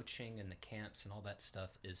the coaching and the camps and all that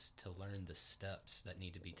stuff is to learn the steps that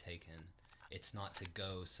need to be taken. It's not to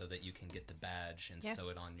go so that you can get the badge and sew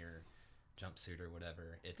it on your jumpsuit or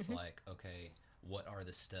whatever. It's like, okay, what are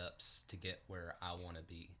the steps to get where I want to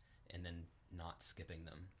be, and then not skipping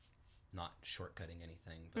them, not shortcutting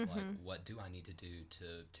anything, but like what do I need to do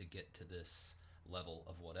to get to this level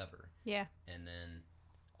of whatever. And then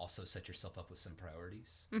also set yourself up with some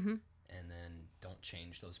priorities, and and then don't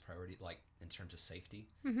change those priorities, like in terms of safety.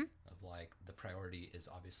 Of like, the priority is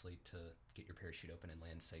obviously to get your parachute open and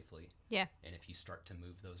land safely. Yeah. And if you start to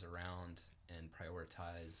move those around and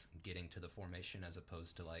prioritize getting to the formation as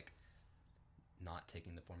opposed to like not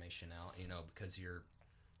taking the formation out, you know, because you're,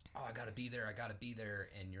 oh, I gotta be there,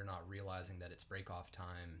 and you're not realizing that it's break off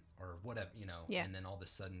time or whatever, you know. Yeah. And then all of a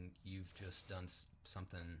sudden you've just done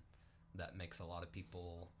something that makes a lot of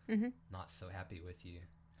people not so happy with you.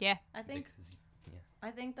 Yeah. I think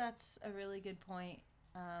that's a really good point.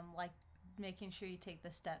 Like making sure you take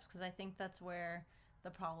the steps, because I think that's where the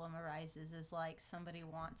problem arises, is like somebody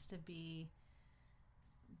wants to be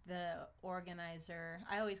the organizer.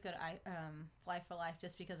 I always go to Fly for Life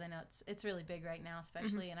just because I know it's really big right now,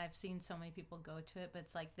 especially, and I've seen so many people go to it, but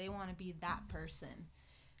it's like they want to be that person,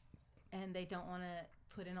 and they don't want to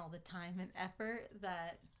put in all the time and effort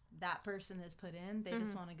that person has put in. They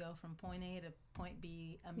just want to go from point A to point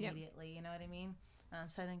B immediately. Yep. You know what I mean?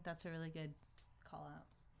 So I think that's a really good call out.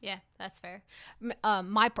 Yeah, that's fair.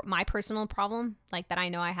 My personal problem, like that I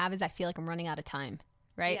know I have, is I feel like I'm running out of time.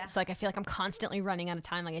 Right? Yeah. So like I feel like I'm constantly running out of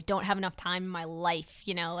time. Like I don't have enough time in my life,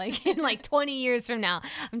 you know, like in like 20 years from now,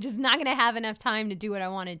 I'm just not going to have enough time to do what I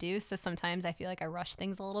want to do. So sometimes I feel like I rush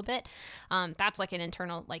things a little bit. That's like an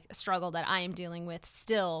internal like struggle that I am dealing with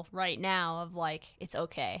still right now, of like, it's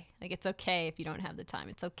okay. Like it's okay if you don't have the time.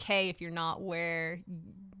 It's okay if you're not where,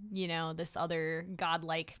 you know, this other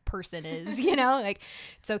godlike person is, you know, like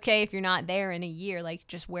it's okay if you're not there in a year. Like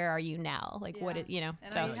just where are you now? Like what it, you know,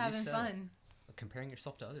 and are you having fun? Comparing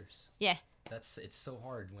yourself to others. Yeah. It's so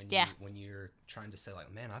hard when you're trying to say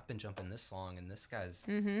like, man, I've been jumping this long and this guy's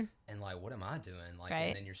and like, what am I doing? Like,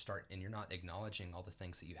 right. And then you're not acknowledging all the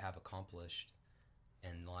things that you have accomplished,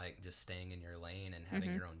 and like just staying in your lane and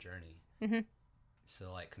having your own journey.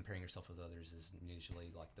 So like comparing yourself with others is usually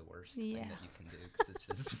like the worst thing that you can do, because it's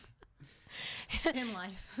just in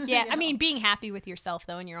life. Yeah, I mean, being happy with yourself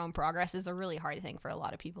though and your own progress is a really hard thing for a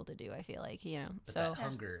lot of people to do, I feel like, you know. But so that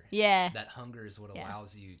hunger, that hunger is what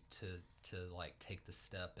allows you to like take the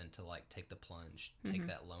step and to like take the plunge, take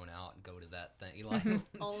that loan out and go to that thing. Like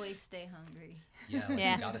always stay hungry. Yeah, like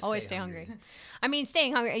you gotta always stay hungry. I mean,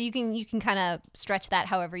 staying hungry, you can kind of stretch that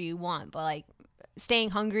however you want, but like staying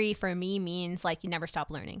hungry for me means like you never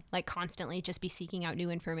stop learning, like constantly just be seeking out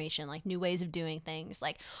new information, like new ways of doing things,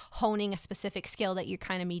 like honing a specific skill that you're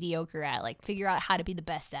kind of mediocre at, like figure out how to be the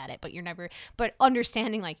best at it, but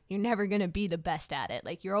understanding like you're never going to be the best at it.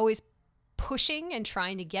 Like you're always pushing and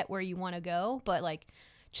trying to get where you want to go, but like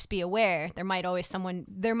just be aware there might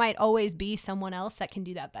always be someone else that can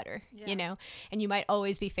do that better, you know, and you might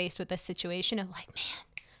always be faced with this situation of like, man,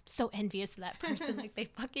 so envious of that person, like they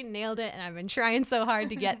fucking nailed it and I've been trying so hard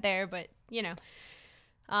to get there, but you know,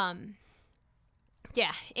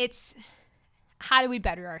 it's how do we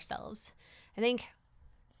better ourselves? I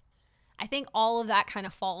think all of that kind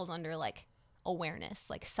of falls under like awareness,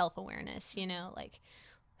 like self-awareness, you know, like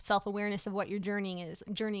self-awareness of what your journey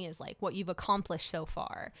is like, what you've accomplished so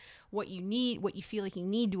far, what you feel like you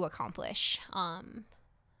need to accomplish,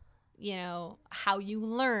 you know, how you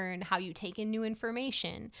learn, how you take in new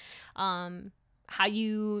information, how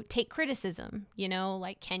you take criticism, you know,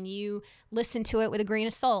 like can you listen to it with a grain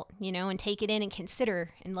of salt, you know, and take it in and consider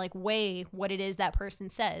and like weigh what it is that person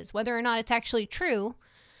says. Whether or not it's actually true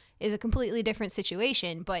is a completely different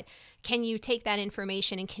situation, but can you take that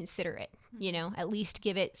information and consider it, you know, at least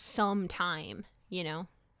give it some time, you know,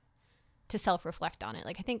 to self-reflect on it.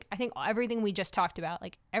 Like I think everything we just talked about,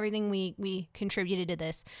 like everything we contributed to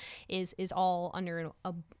this is all under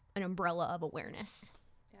an umbrella of awareness,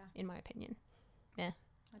 in my opinion. Yeah.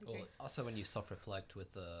 Well, also when you self-reflect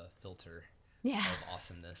with a filter of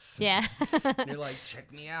awesomeness. Yeah. You're like, check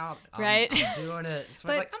me out. Right. I'm doing it. So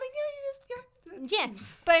it's like, I mean, yeah,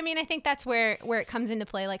 but I mean, I think that's where it comes into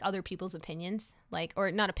play, like other people's opinions, like, or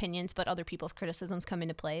not opinions, but other people's criticisms come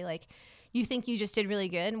into play. Like, you think you just did really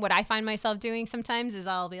good. And what I find myself doing sometimes is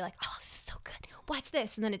I'll be like, oh, this is so good. Watch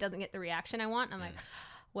this. And then it doesn't get the reaction I want. And I'm like,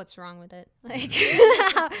 what's wrong with it? Like,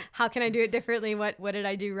 how can I do it differently? What did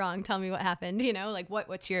I do wrong? Tell me what happened. You know, like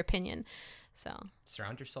what's your opinion? So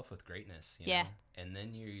surround yourself with greatness. You know? And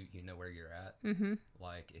then you know where you're at. Mm-hmm.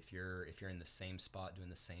 Like if you're in the same spot doing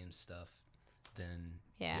the same stuff, then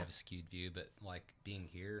you have a skewed view. But like being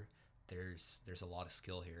here, there's a lot of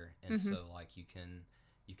skill here, and so like you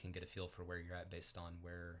can get a feel for where you're at based on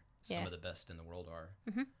where some of the best in the world are.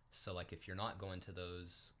 So like if you're not going to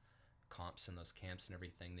those comps and those camps and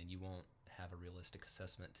everything, then you won't have a realistic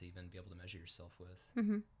assessment to even be able to measure yourself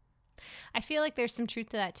with. I feel like there's some truth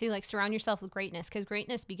to that too. Like surround yourself with greatness, because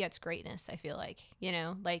greatness begets greatness. I feel like,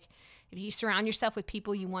 like if you surround yourself with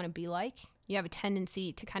people you want to be like, you have a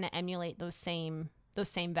tendency to kind of emulate those same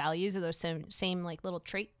values or those same like little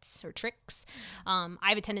traits or tricks. I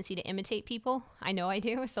have a tendency to imitate people. I know I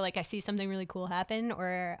do. So like I see something really cool happen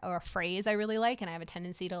or a phrase I really like, and I have a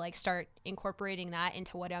tendency to like start incorporating that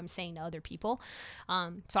into what I'm saying to other people.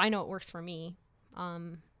 So I know it works for me.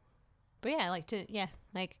 But yeah, I like to,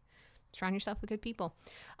 like surround yourself with good people.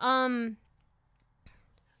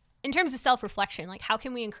 In terms of self-reflection, like how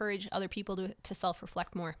can we encourage other people to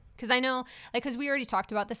self-reflect more? Because I know, like, because we already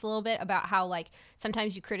talked about this a little bit about how, like,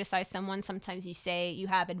 sometimes you criticize someone, sometimes you say you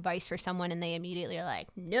have advice for someone and they immediately are like,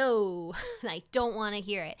 no, I don't want to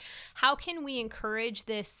hear it. How can we encourage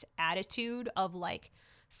this attitude of, like,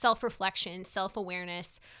 self-reflection,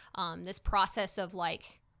 self-awareness, this process of,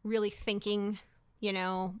 like, really thinking,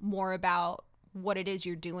 more about what it is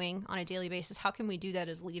you're doing on a daily basis? How can we do that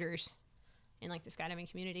as leaders in like the skydiving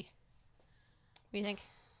community? What do you think?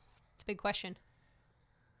 It's a big question.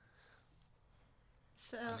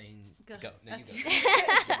 So I mean, go. No, okay. you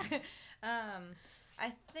go.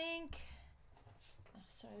 I think. Oh,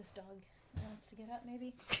 sorry, this dog wants to get up.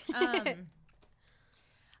 Maybe.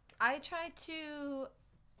 I try to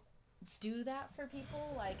do that for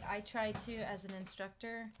people. Like I try to, as an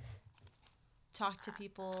instructor, talk to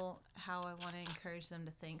people how I want to encourage them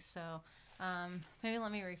to think. So maybe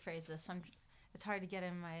let me rephrase this. It's hard to get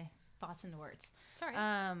in my thoughts into words. It's all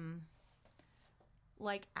right.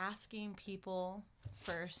 Like asking people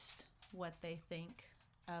first what they think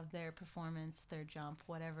of their performance, their jump,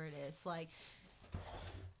 whatever it is. Like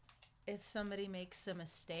if somebody makes a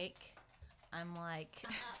mistake, I'm like,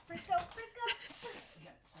 Frisco.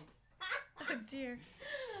 Oh dear.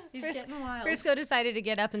 He's getting wild. Frisco decided to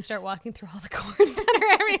get up and start walking through all the cords that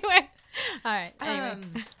are everywhere. All right.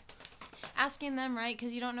 Anyway. Asking them, right?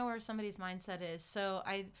 Because you don't know where somebody's mindset is. So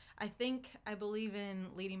I believe in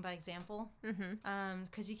leading by example.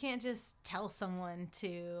 Because you can't just tell someone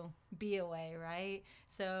to be away, right?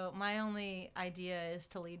 So my only idea is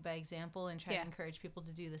to lead by example and try to encourage people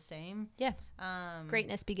to do the same. Yeah.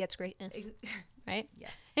 Greatness begets greatness. Right?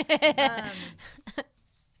 Yes.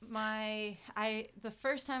 The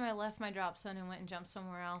first time I left my drop zone and went and jumped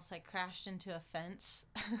somewhere else, I crashed into a fence,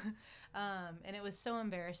 and it was so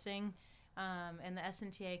embarrassing. And the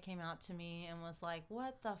SNTA came out to me and was like,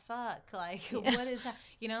 "What the fuck? Like, what is that?"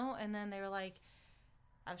 And then they were like,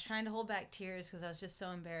 I was trying to hold back tears because I was just so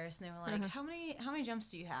embarrassed. And they were like, "How many jumps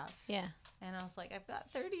do you have?" Yeah. And I was like, "I've got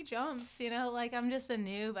 30 jumps. Like I'm just a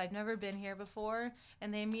noob. I've never been here before."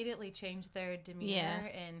 And they immediately changed their demeanor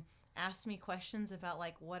and asked me questions about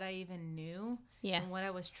like what I even knew and what I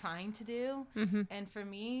was trying to do. And for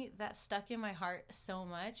me, that stuck in my heart so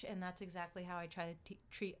much, and that's exactly how I try to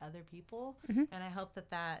treat other people. And I hope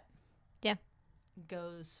that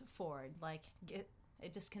goes forward. Like it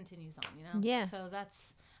just continues on, Yeah. So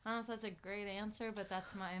that's, I don't know if that's a great answer, but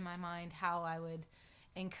that's in my mind how I would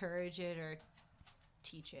encourage it or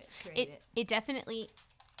teach it, create it. It definitely.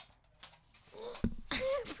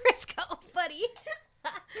 Frisco, buddy.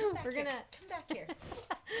 We're gonna come back here.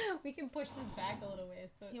 We can push this back a little ways.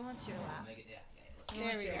 So he wants your lap.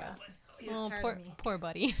 There we go. He was tired of me. Poor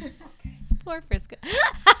buddy. Poor Frisco.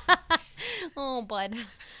 Oh, bud.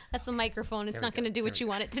 That's a microphone. It's not going to do what you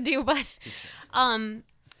want it to do, but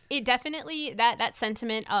it definitely, that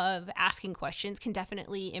sentiment of asking questions can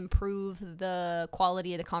definitely improve the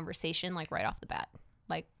quality of the conversation, like right off the bat.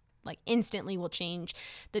 Like instantly will change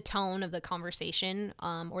the tone of the conversation,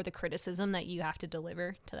 or the criticism that you have to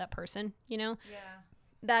deliver to that person, Yeah.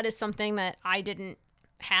 That is something that I didn't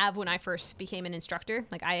have when I first became an instructor.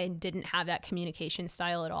 Like I didn't have that communication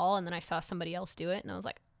style at all. And then I saw somebody else do it and I was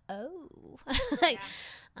like, oh,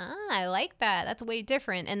 I like that. That's way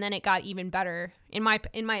different. And then it got even better. In my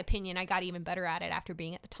opinion, I got even better at it after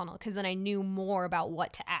being at the tunnel, because then I knew more about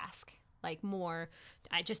what to ask. I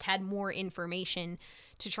just had more information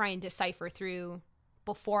to try and decipher through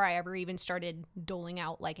before I ever even started doling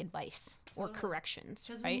out like advice or corrections.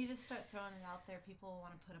 Because when you just start throwing it out there, people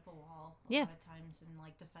want to put up a wall a lot of times and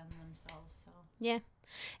like defend themselves. So yeah,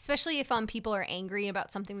 especially if people are angry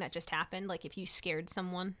about something that just happened. Like if you scared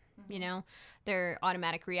someone, their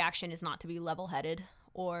automatic reaction is not to be level-headed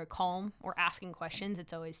or calm or asking questions.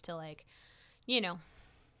 It's always to like,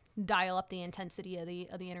 dial up the intensity of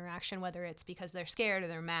the interaction, whether it's because they're scared or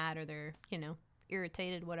they're mad or they're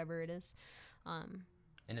irritated, whatever it is.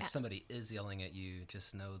 And if somebody is yelling at you,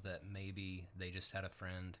 just know that maybe they just had a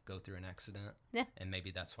friend go through an accident, and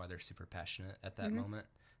maybe that's why they're super passionate at that moment.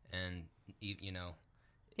 And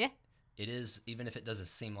it is, even if it doesn't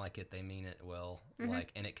seem like it, they mean it well.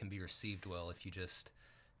 Like, and it can be received well if you just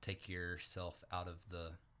take yourself out of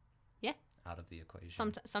the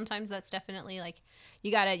equation. Sometimes that's definitely like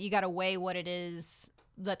you gotta weigh what it is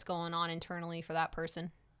that's going on internally for that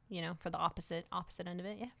person, for the opposite end of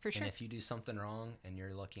it. Yeah, for sure. And if you do something wrong and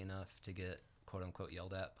you're lucky enough to get quote unquote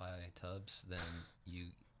yelled at by Tubbs, then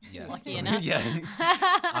yeah. Lucky enough. Yeah.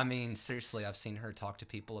 I mean, seriously, I've seen her talk to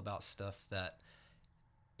people about stuff that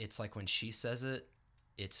it's like when she says it,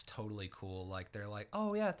 it's totally cool. Like, they're like,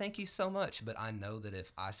 oh yeah, thank you so much. But I know that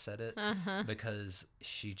if I said it, because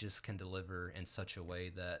she just can deliver in such a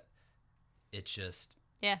way that it just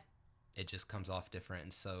comes off different.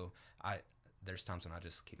 And so there's times when I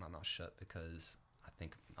just keep my mouth shut because I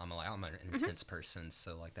think I'm an intense person.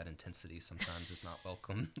 So like that intensity sometimes is not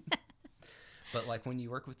welcome. But like when you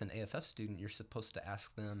work with an AFF student, you're supposed to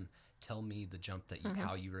ask them, tell me the jump that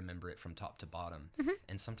how you remember it from top to bottom.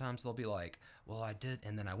 And sometimes they'll be like, well, I did,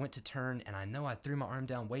 and then I went to turn, and I know I threw my arm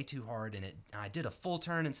down way too hard, and I did a full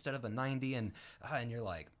turn instead of a 90, and you're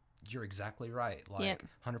like, you're exactly right, like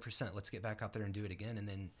 100%. Let's get back out there and do it again, and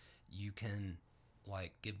then you can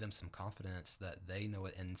like give them some confidence that they know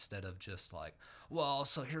it instead of just like, well,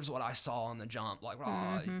 so here's what I saw on the jump, like,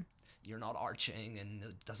 you're not arching, and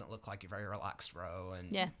it doesn't look like you're very relaxed, bro,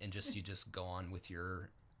 and you just go on with your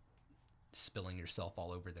spilling yourself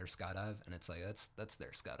all over their skydive, and it's like that's their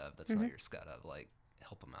skydive, that's not your skydive. Like,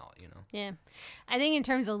 help them out, Yeah, I think in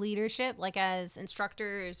terms of leadership, like as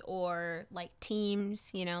instructors or like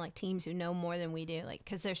teams, like teams who know more than we do, like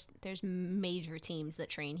because there's major teams that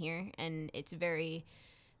train here, and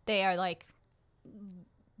they are like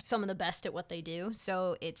some of the best at what they do.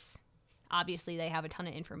 So it's obviously they have a ton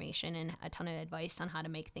of information and a ton of advice on how to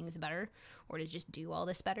make things better or to just do all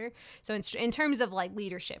this better. So in terms of like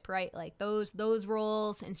leadership, right? Like those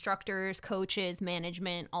roles, instructors, coaches,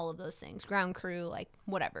 management, all of those things, ground crew, like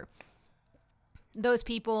whatever. Those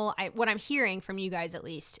people, what I'm hearing from you guys at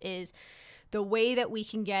least is the way that we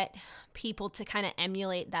can get people to kind of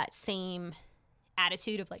emulate that same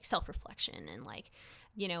attitude of like self-reflection and like,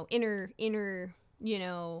 inner,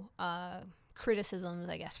 criticisms,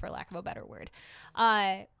 I guess, for lack of a better word.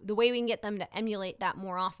 The way we can get them to emulate that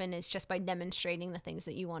more often is just by demonstrating the things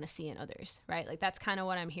that you want to see in others, right? Like that's kind of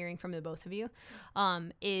what I'm hearing from the both of you,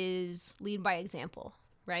 is lead by example,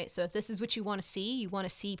 right? So if this is what you want to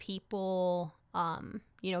see people,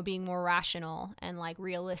 being more rational and like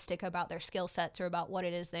realistic about their skill sets or about what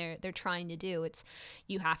it is they're trying to do.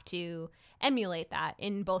 You have to emulate that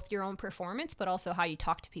in both your own performance, but also how you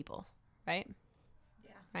talk to people, right?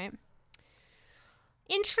 Yeah. Right?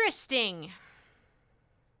 Interesting.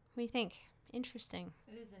 What do you think? Interesting.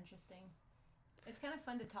 It is interesting. It's kind of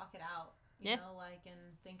fun to talk it out, you know, like, and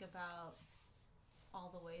think about all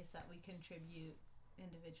the ways that we contribute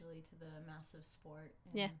individually to the massive sport.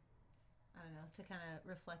 And, I don't know, to kind of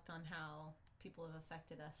reflect on how people have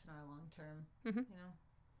affected us in our long term,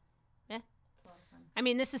 Yeah. It's a lot of fun. I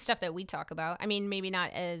mean, this is stuff that we talk about. I mean, maybe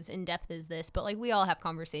not as in depth as this, but like we all have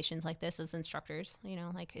conversations like this as instructors.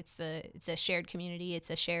 Like it's a shared community.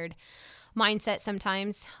 It's a shared mindset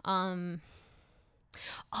sometimes.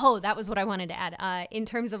 Oh, that was what I wanted to add. In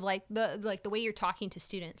terms of like the way you're talking to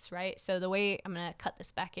students, right? So the way I'm gonna cut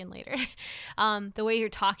this back in later. The way you're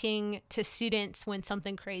talking to students when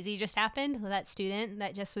something crazy just happened. That student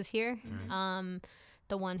that just was here.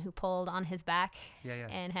 The one who pulled on his back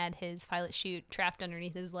and had his pilot chute trapped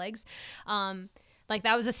underneath his legs. Like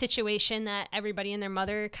that was a situation that everybody and their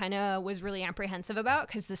mother kind of was really apprehensive about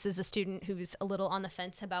because this is a student who's a little on the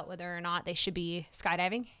fence about whether or not they should be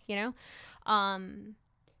skydiving,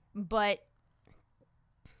 But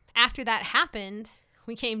after that happened,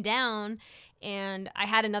 we came down and I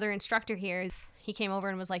had another instructor here. He came over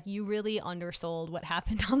and was like, you really undersold what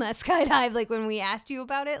happened on that skydive. Like when we asked you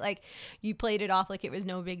about it, like you played it off like it was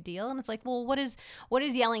no big deal. And it's like, well, what is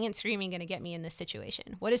yelling and screaming going to get me in this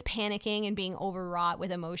situation? What is panicking and being overwrought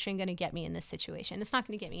with emotion going to get me in this situation? It's not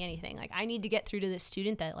going to get me anything. Like I need to get through to this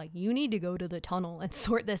student that like, you need to go to the tunnel and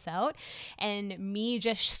sort this out. And me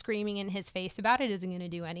just screaming in his face about it isn't going to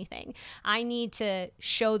do anything. I need to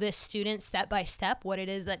show this student step by step what it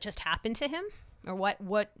is that just happened to him or what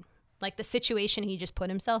like the situation he just put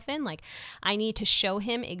himself in. Like I need to show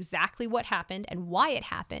him exactly what happened and why it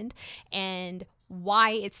happened and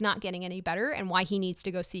why it's not getting any better and why he needs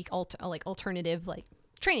to go seek alternative like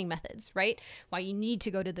training methods, right? Why you need to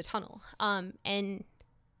go to the tunnel. And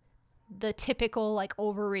the typical like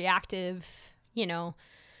overreactive,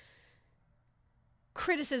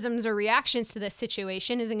 criticisms or reactions to this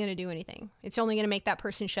situation isn't going to do anything. It's only going to make that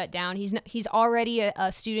person shut down. He's already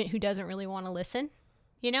a student who doesn't really want to listen.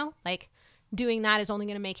 Like doing that is only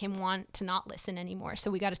going to make him want to not listen anymore.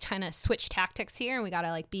 So we got to kind of switch tactics here, and we got to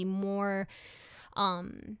like be more,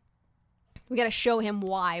 we got to show him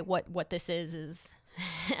why what this is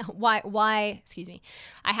why, excuse me.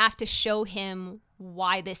 I have to show him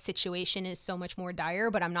why this situation is so much more dire,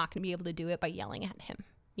 but I'm not going to be able to do it by yelling at him.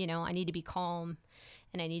 You know, I need to be calm,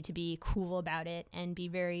 and I need to be cool about it and be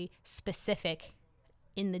very specific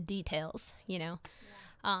in the details, you know.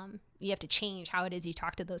 You have to change how it is you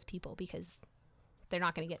talk to those people, because you're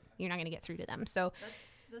not going to get through to them. So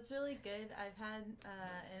that's really good. I've had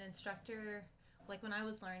an instructor, like when I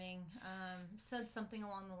was learning, said something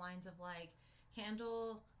along the lines of like,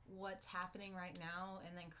 handle what's happening right now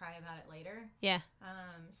and then cry about it later. Yeah.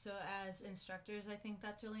 So as instructors, I think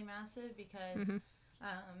that's really massive, because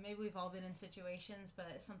maybe we've all been in situations,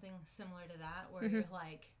 but something similar to that where you're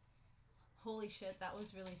like, holy shit, that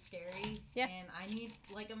was really scary. Yeah. And I need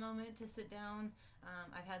like a moment to sit down.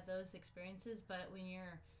 I've had those experiences, but when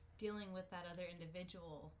you're dealing with that other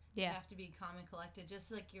individual, you have to be calm and collected,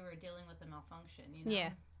 just like you were dealing with a malfunction, you know? Yeah.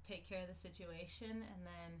 Take care of the situation and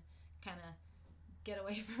then kind of get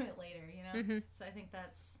away from it later, you know? So I think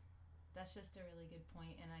that's just a really good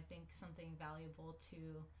point, and I think something valuable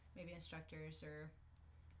to maybe instructors or,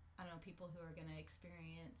 I don't know, people who are going to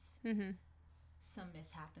experience some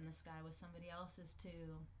mishap in the sky with somebody else is to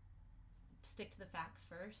stick to the facts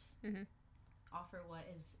first, offer what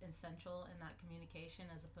is essential in that communication,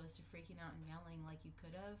 as opposed to freaking out and yelling like you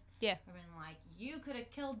could have. Yeah. Or been like, you could have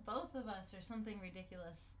killed both of us, or something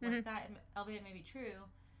ridiculous like that, albeit may be true.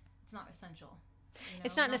 It's not essential. You know?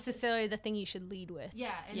 It's not necessarily the thing you should lead with.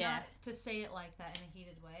 Yeah, and not to say it like that in a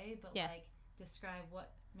heated way, but like describe what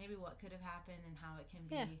could have happened and how it can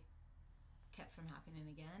be kept from happening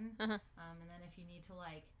again. And then if you need to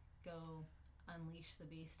like go unleash the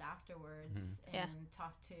beast afterwards and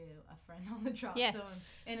talk to a friend on the drop zone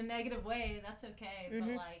in a negative way, that's okay. But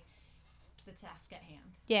like the task at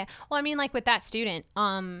hand. Yeah. Well, I mean, like with that student,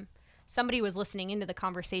 somebody was listening into the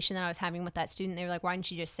conversation that I was having with that student. They were like, why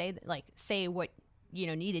didn't you just say what, you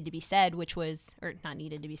know, needed to be said, which was, or not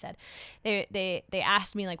needed to be said. They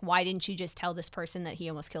asked me like, why didn't you just tell this person that he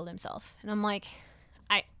almost killed himself? And I'm like,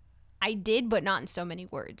 I did, but not in so many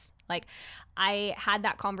words. Like, I had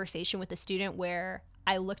that conversation with a student where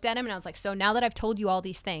I looked at him and I was like, so now that I've told you all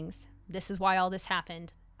these things, this is why all this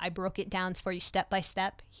happened. I broke it down for you step by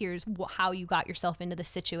step. Here's how you got yourself into this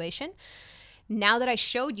situation. Now that I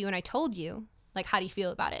showed you and I told you, like, how do you feel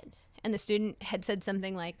about it? And the student had said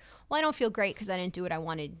something like, well, I don't feel great because I didn't do what I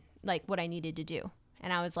wanted, like what I needed to do.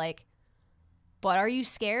 And I was like, but are you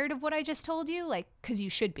scared of what I just told you? Like, because you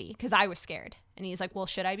should be, because I was scared. And he's like, well,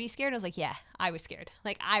 should I be scared? I was like, yeah, I was scared.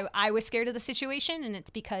 Like, I was scared of the situation, and it's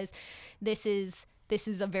because this is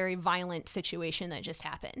a very violent situation that just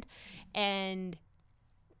happened. And,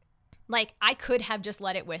 like, I could have just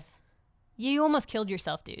let it with, you almost killed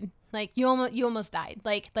yourself, dude. Like, you almost died.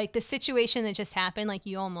 Like the situation that just happened, like,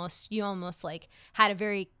 you almost like had a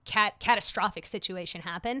very catastrophic situation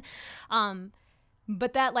happen.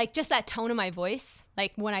 But that, like, just that tone of my voice,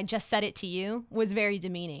 like when I just said it to you, was very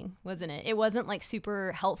demeaning, wasn't it? It wasn't like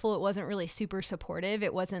super helpful. It wasn't really super supportive.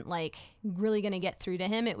 It wasn't like really going to get through to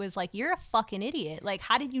him. It was like, you're a fucking idiot. Like,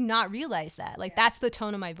 how did you not realize that? Like, that's the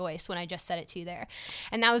tone of my voice when I just said it to you there.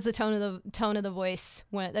 And that was the tone of the voice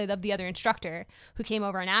of the other instructor who came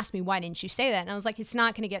over and asked me, why didn't you say that? And I was like, it's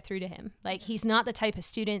not going to get through to him. Like, he's not the type of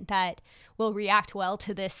student that will react well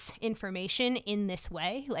to this information in this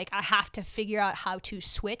way. Like, I have to figure out how to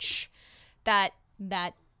switch that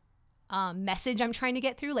message I'm trying to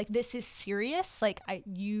get through. Like, this is serious. Like,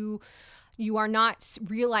 you are not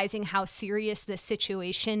realizing how serious this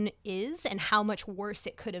situation is and how much worse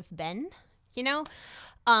it could have been, you know?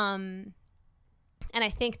 And I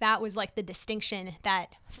think that was like the distinction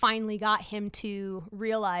that finally got him to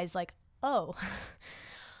realize, like, oh,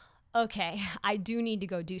 okay, I do need to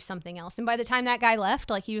go do something else. And by the time that guy left,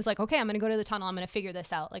 like, he was like, okay, I'm going to go to the tunnel. I'm going to figure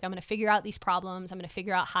this out. Like, I'm going to figure out these problems. I'm going to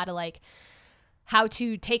figure out how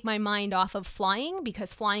to take my mind off of flying,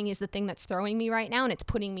 because flying is the thing that's throwing me right now. And it's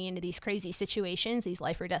putting me into these crazy situations, these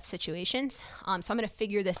life or death situations. So I'm going to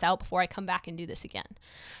figure this out before I come back and do this again.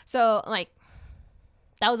 So, like,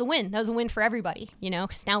 that was a win. That was a win for everybody, you know,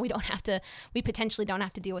 because now we potentially don't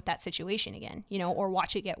have to deal with that situation again, you know, or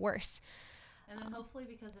watch it get worse. And then hopefully,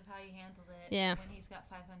 because of how you handled it, when he's got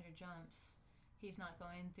 500 jumps, he's not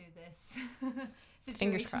going through this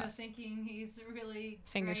situation of thinking he's really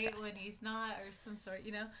great when he's not, or some sort,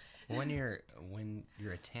 you know? When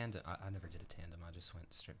you're a tandem, I never did a tandem. I just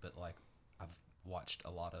went straight. But, like, I've watched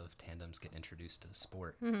a lot of tandems get introduced to the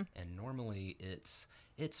sport, and normally it's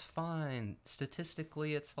fine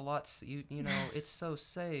statistically. It's a lot, you know, it's so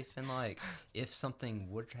safe, and like if something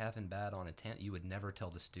would happen bad on a tandem, you would never tell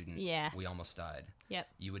the student, we almost died. Yep.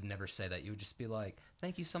 You would never say that. You would just be like,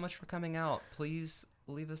 thank you so much for coming out. Please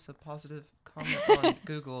leave us a positive comment on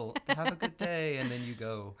Google. Have a good day, and then you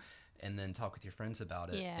go and then talk with your friends about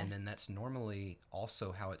it. Yeah. And then that's normally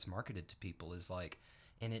also how it's marketed to people, is like,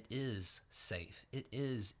 and it is safe. It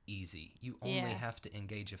is easy. You only have to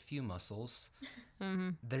engage a few muscles.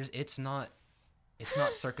 It's not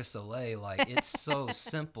Cirque du Soleil. Like, it's so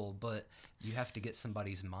simple, but you have to get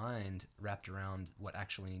somebody's mind wrapped around what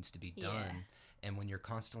actually needs to be done. Yeah. And when you're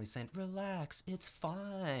constantly saying, relax, it's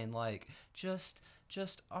fine, like, just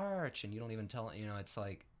arch, and you don't even tell, you know, it's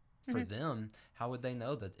like, for them, how would they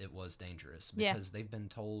know that it was dangerous? Because they've been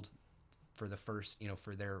told for the first, you know,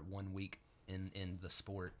 for their 1 week in the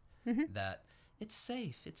sport that it's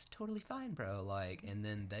safe, it's totally fine, bro. Like, and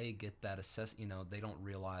then they get that you know, they don't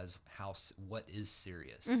realize what is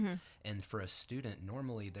serious. And for a student,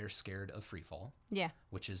 normally they're scared of free fall,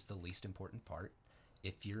 which is the least important part.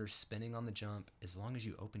 If you're spinning on the jump, as long as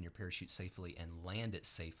you open your parachute safely and land it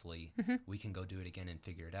safely, we can go do it again and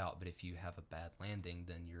figure it out. But if you have a bad landing,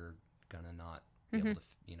 then you're gonna not be able to,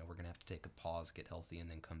 you know, we're gonna have to take a pause, get healthy, and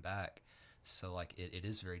then come back. So like it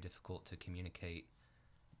is very difficult to communicate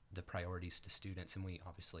the priorities to students, and we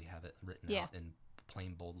obviously have it written out in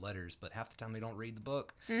plain bold letters, but half the time they don't read the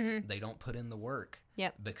book. They don't put in the work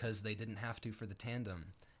because they didn't have to for the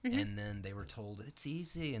tandem. And then they were told it's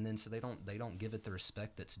easy, and then so they don't give it the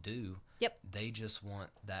respect that's due. They just want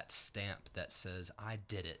that stamp that says, I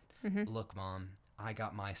did it. Look, Mom, I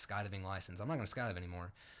got my skydiving license. I'm not going to skydive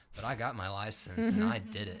anymore, but I got my license and I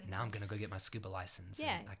did it. Now I'm going to go get my scuba license.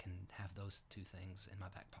 And I can have those two things in my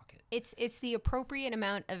back pocket. It's the appropriate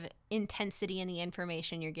amount of intensity in the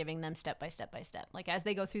information you're giving them step by step by step. Like, as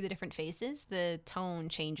they go through the different phases, the tone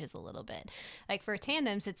changes a little bit. Like for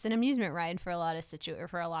tandems, it's an amusement ride for a lot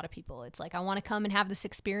of people. It's like, I want to come and have this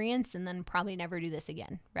experience and then probably never do this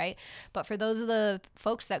again, right? But for those of the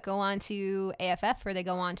folks that go on to AFF, or they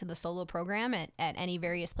go on to the solo program at any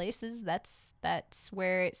various places, that's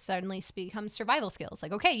where it suddenly becomes survival skills.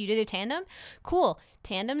 Like, okay, you did a tandem? Cool.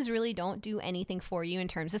 Tandems really don't do anything for you in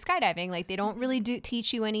terms of skydiving. Like, they don't really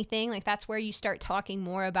teach you anything. Like, that's where you start talking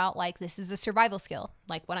more about, like, this is a survival skill.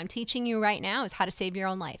 Like, what I'm teaching you right now is how to save your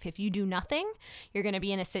own life. If you do nothing, you're going to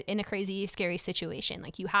be in a crazy, scary situation.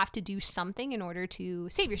 Like, you have to do something in order to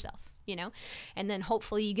save yourself, you know? And then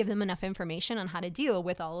hopefully you give them enough information on how to deal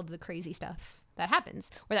with all of the crazy stuff that happens,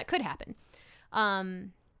 or that could happen.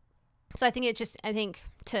 So I think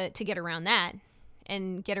to get around that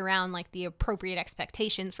and get around like the appropriate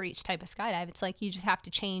expectations for each type of skydive, it's like you just have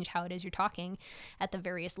to change how it is you're talking at the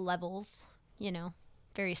various levels, you know,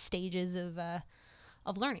 various stages of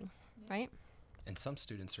learning, right? And some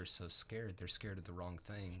students are so scared, they're scared of the wrong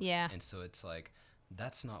things. Yeah. And so it's like,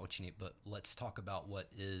 that's not what you need, but let's talk about what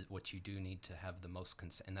you do need to have the most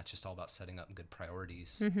and that's just all about setting up good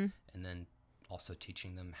priorities, and then also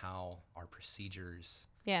teaching them how our procedures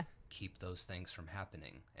keep those things from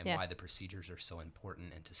happening, and why the procedures are so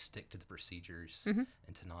important, and to stick to the procedures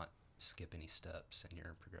and to not skip any steps in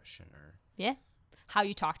your progression, or how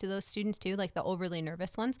you talk to those students too, like the overly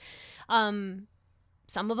nervous ones.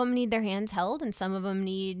 Some of them need their hands held, and some of them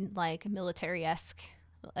need like military-esque,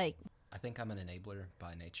 like. I think I'm an enabler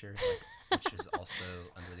by nature, like, which is also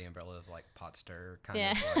under the umbrella of like pot stir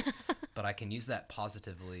kind of like, but I can use that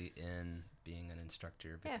positively in being an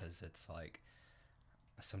instructor, because it's like,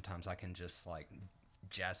 sometimes I can just like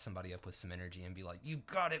jazz somebody up with some energy and be like, you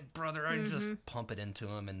got it, brother. I just pump it into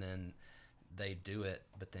them, and then they do it,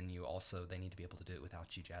 but then they need to be able to do it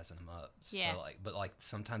without you jazzing them up. So but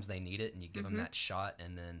sometimes they need it, and you give them that shot,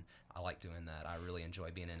 and then I like doing that. I really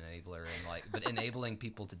enjoy being an enabler, and but enabling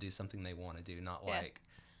people to do something they want to do, not like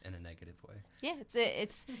in a negative way. Yeah,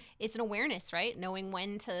 it's an awareness, right? Knowing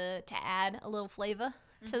when to add a little flavor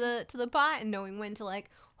to the pot, and knowing when to like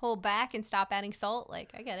hold back and stop adding salt.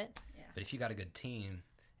 Like, I get it. Yeah. But if you got a good team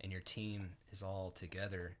and your team is all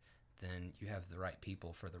together, then you have the right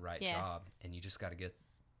people for the right job, and you just got to get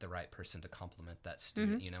the right person to complement that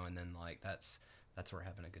student, you know, and then like that's where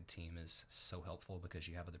having a good team is so helpful, because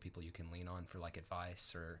you have other people you can lean on for like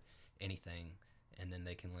advice or anything, and then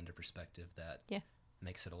they can lend a perspective that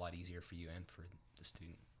makes it a lot easier for you and for the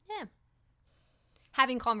student. Yeah.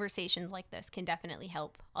 Having conversations like this can definitely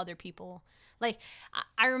help other people. Like,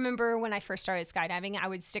 I remember when I first started skydiving, I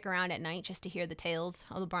would stick around at night just to hear the tales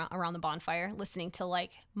around the bonfire, listening to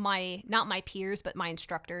like not my peers, but my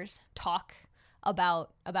instructors talk about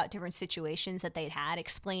different situations that they'd had,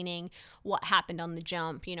 explaining what happened on the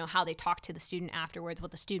jump, you know, how they talked to the student afterwards, what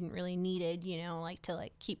the student really needed, you know, like to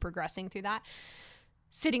like keep progressing through that.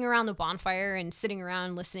 Sitting around the bonfire and sitting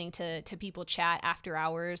around listening to people chat after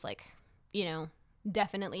hours, like, you know,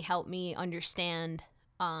 definitely helped me understand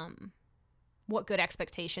what good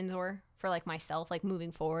expectations were for like myself, like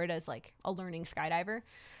moving forward as like a learning skydiver.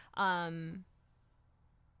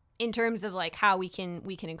 In terms of like how we can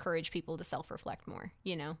encourage people to self-reflect more,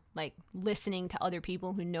 you know, like listening to other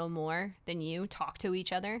people who know more than you talk to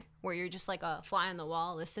each other, where you're just like a fly on the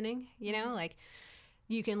wall listening, you know, like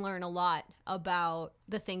you can learn a lot about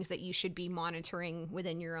the things that you should be monitoring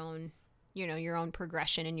within your own, you know, your own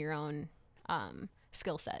progression and your own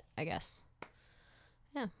skill set, I guess.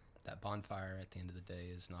 Yeah. That bonfire at the end of the day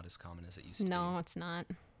is not as common as it used to be. No, it's not.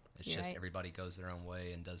 It's just right. Everybody goes their own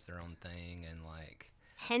way and does their own thing, and like...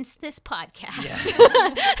 Hence this podcast.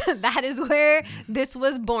 Yeah. That is where this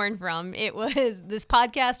was born from. This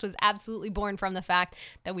podcast was absolutely born from the fact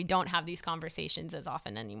that we don't have these conversations as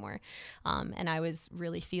often anymore. And I was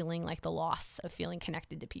really feeling like the loss of feeling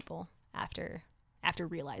connected to people after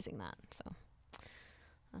realizing that. So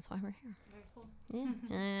that's why we're here. Very cool.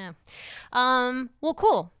 Yeah. Well,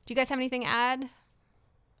 cool. Do you guys have anything to add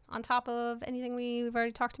on top of anything we've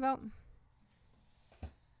already talked about? I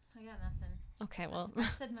got nothing. Okay, well,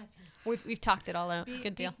 I've said my piece. We've talked it all out.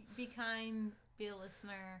 Good deal. Be kind, be a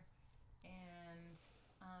listener, and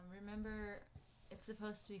remember, it's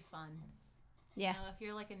supposed to be fun. Yeah. You know, if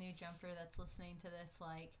you're like a new jumper that's listening to this,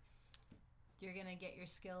 like, you're gonna get your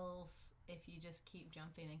skills if you just keep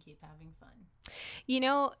jumping and keep having fun. You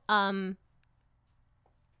know,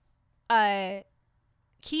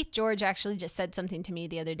 Keith George actually just said something to me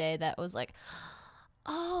the other day that was like,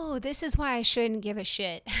 oh, this is why I shouldn't give a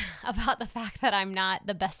shit about the fact that I'm not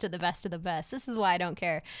the best of the best of the best. This is why I don't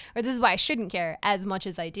care, or this is why I shouldn't care as much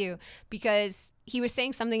as I do, because he was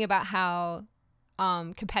saying something about how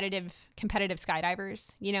competitive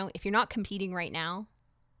skydivers, you know, if you're not competing right now,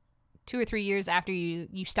 2 or 3 years after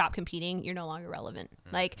you stop competing, you're no longer relevant.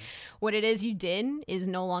 Mm-hmm. Like what it is you did is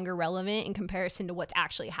no longer relevant in comparison to what's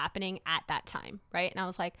actually happening at that time, right? And I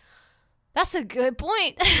was like, that's a good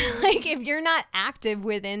point. Like if you're not active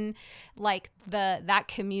within like that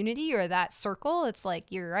community or that circle, it's like,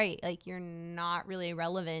 you're right. Like you're not really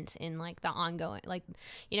relevant in like the ongoing, like,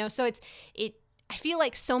 you know, so I feel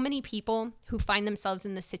like so many people who find themselves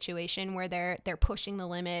in this situation where they're pushing the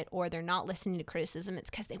limit or they're not listening to criticism, it's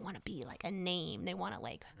because they want to be like a name. They want to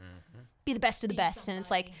like be the best of the best. Somebody. And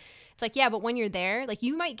it's like, yeah, but when you're there, like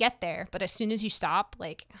you might get there, but as soon as you stop,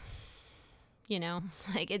 like, you know,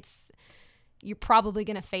 like you're probably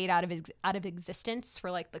going to fade out of existence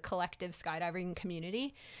for like the collective skydiving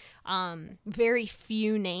community. Very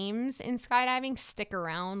few names in skydiving stick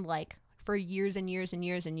around like for years and years and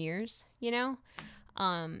years and years, you know?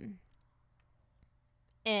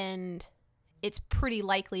 And it's pretty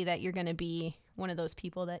likely that you're going to be one of those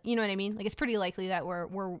people that, you know what I mean? Like it's pretty likely that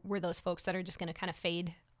we're those folks that are just going to kind of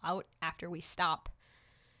fade out after we stop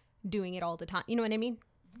doing it all the time. You know what I mean?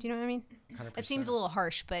 Do you know what I mean? 100%. It seems a little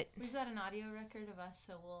harsh, but... We've got an audio record of us,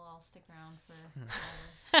 so we'll all stick around for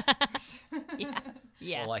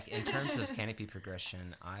Yeah. Well, like, in terms of canopy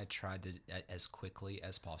progression, I tried to, as quickly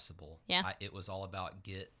as possible. Yeah. It was all about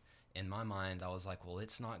in my mind, I was like, well,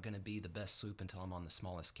 it's not going to be the best swoop until I'm on the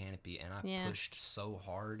smallest canopy. And I pushed so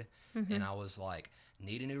hard, and I was like,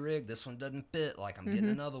 need a new rig. This one doesn't fit. Like, I'm getting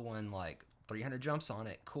another one, like, 300 jumps on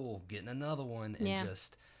it. Cool. Getting another one, and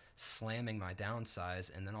just... slamming my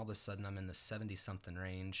downsize, and then all of a sudden I'm in the 70-something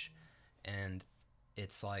range, and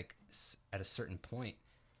it's like at a certain point,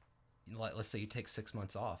 like let's say you take 6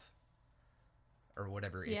 months off or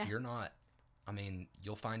whatever, if you're not, I mean,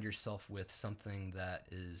 you'll find yourself with something that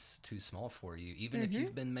is too small for you, even if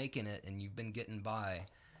you've been making it and you've been getting by,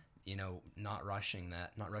 you know, not rushing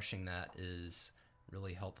that is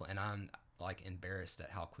really helpful. And I'm like embarrassed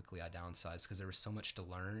at how quickly I downsized, because there was so much to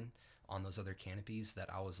learn on those other canopies that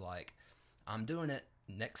I was like, I'm doing it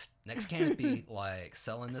next canopy, like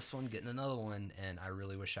selling this one, getting another one. And I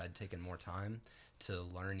really wish I'd taken more time to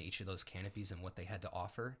learn each of those canopies and what they had to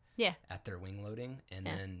offer at their wing loading. And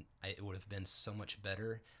then it would have been so much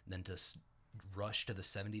better than to rush to the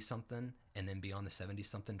 70 something and then be on the 70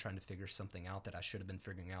 something trying to figure something out that I should have been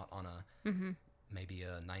figuring out on maybe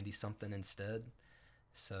a 90 something instead.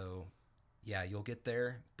 So yeah, you'll get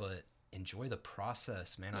there, but enjoy the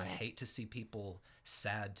process, man. I hate to see people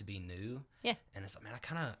sad to be new. Yeah. And it's like, man, I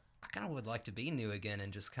kind of would like to be new again,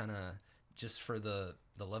 and just for the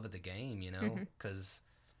love of the game, you know, because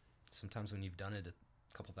sometimes when you've done it a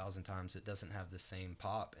couple thousand times, it doesn't have the same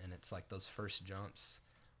pop. And it's like those first jumps,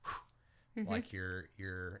 like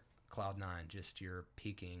you're cloud 9, just you're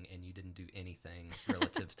peaking and you didn't do anything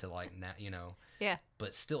relative to like now, you know. Yeah.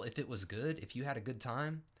 But still, if it was good, if you had a good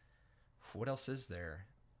time, what else is there?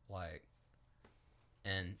 Like,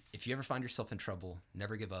 and if you ever find yourself in trouble,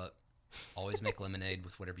 never give up. Always make lemonade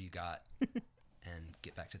with whatever you got and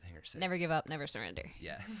get back to the hangar safe. Never give up, never surrender.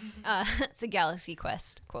 Yeah. It's a Galaxy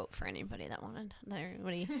Quest quote for anybody that wanted.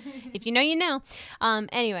 If you know, you know.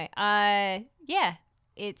 Anyway, yeah,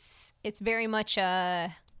 it's very much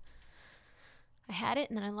I had it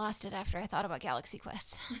and then I lost it after I thought about Galaxy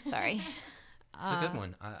Quest. Sorry. It's a good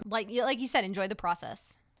one. Like you said, enjoy the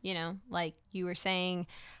process. You know, like you were saying,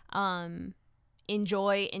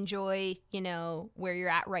 enjoy, you know, where you're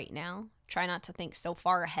at right now. Try not to think so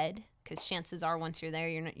far ahead, because chances are once you're there,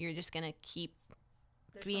 you're just going to keep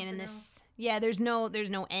being in this. Else. Yeah, there's no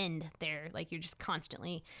end there. Like, you're just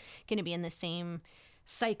constantly going to be in the same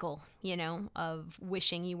cycle, you know, of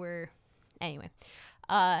wishing you were. Anyway,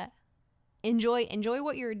 enjoy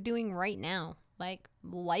what you're doing right now. Like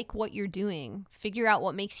what you're doing. Figure out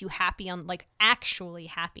what makes you happy, on like actually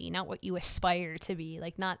happy, not what you aspire to be.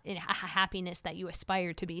 Like, not a happiness that you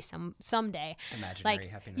aspire to be someday. Imaginary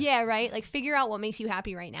happiness. Yeah, right? Like, figure out what makes you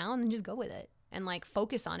happy right now and then just go with it. And like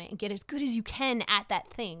focus on it and get as good as you can at that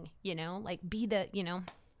thing, you know? Like, be the, you know,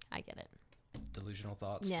 I get it. Delusional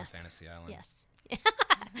thoughts from Fantasy Island. Yes.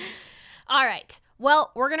 All right. Well,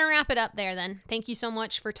 we're going to wrap it up there then. Thank you so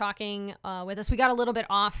much for talking with us. We got a little bit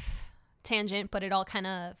off tangent, but it all kind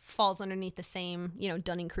of falls underneath the same, you know,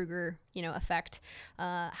 Dunning Kruger, you know, effect,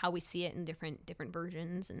 how we see it in different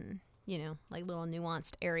versions and, you know, like little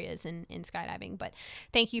nuanced areas in skydiving. But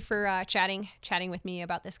thank you for chatting with me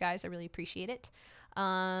about this, guys. I really appreciate it.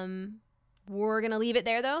 We're going to leave it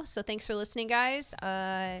there though. So thanks for listening, guys.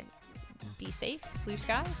 Be safe, blue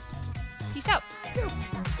skies. Peace out.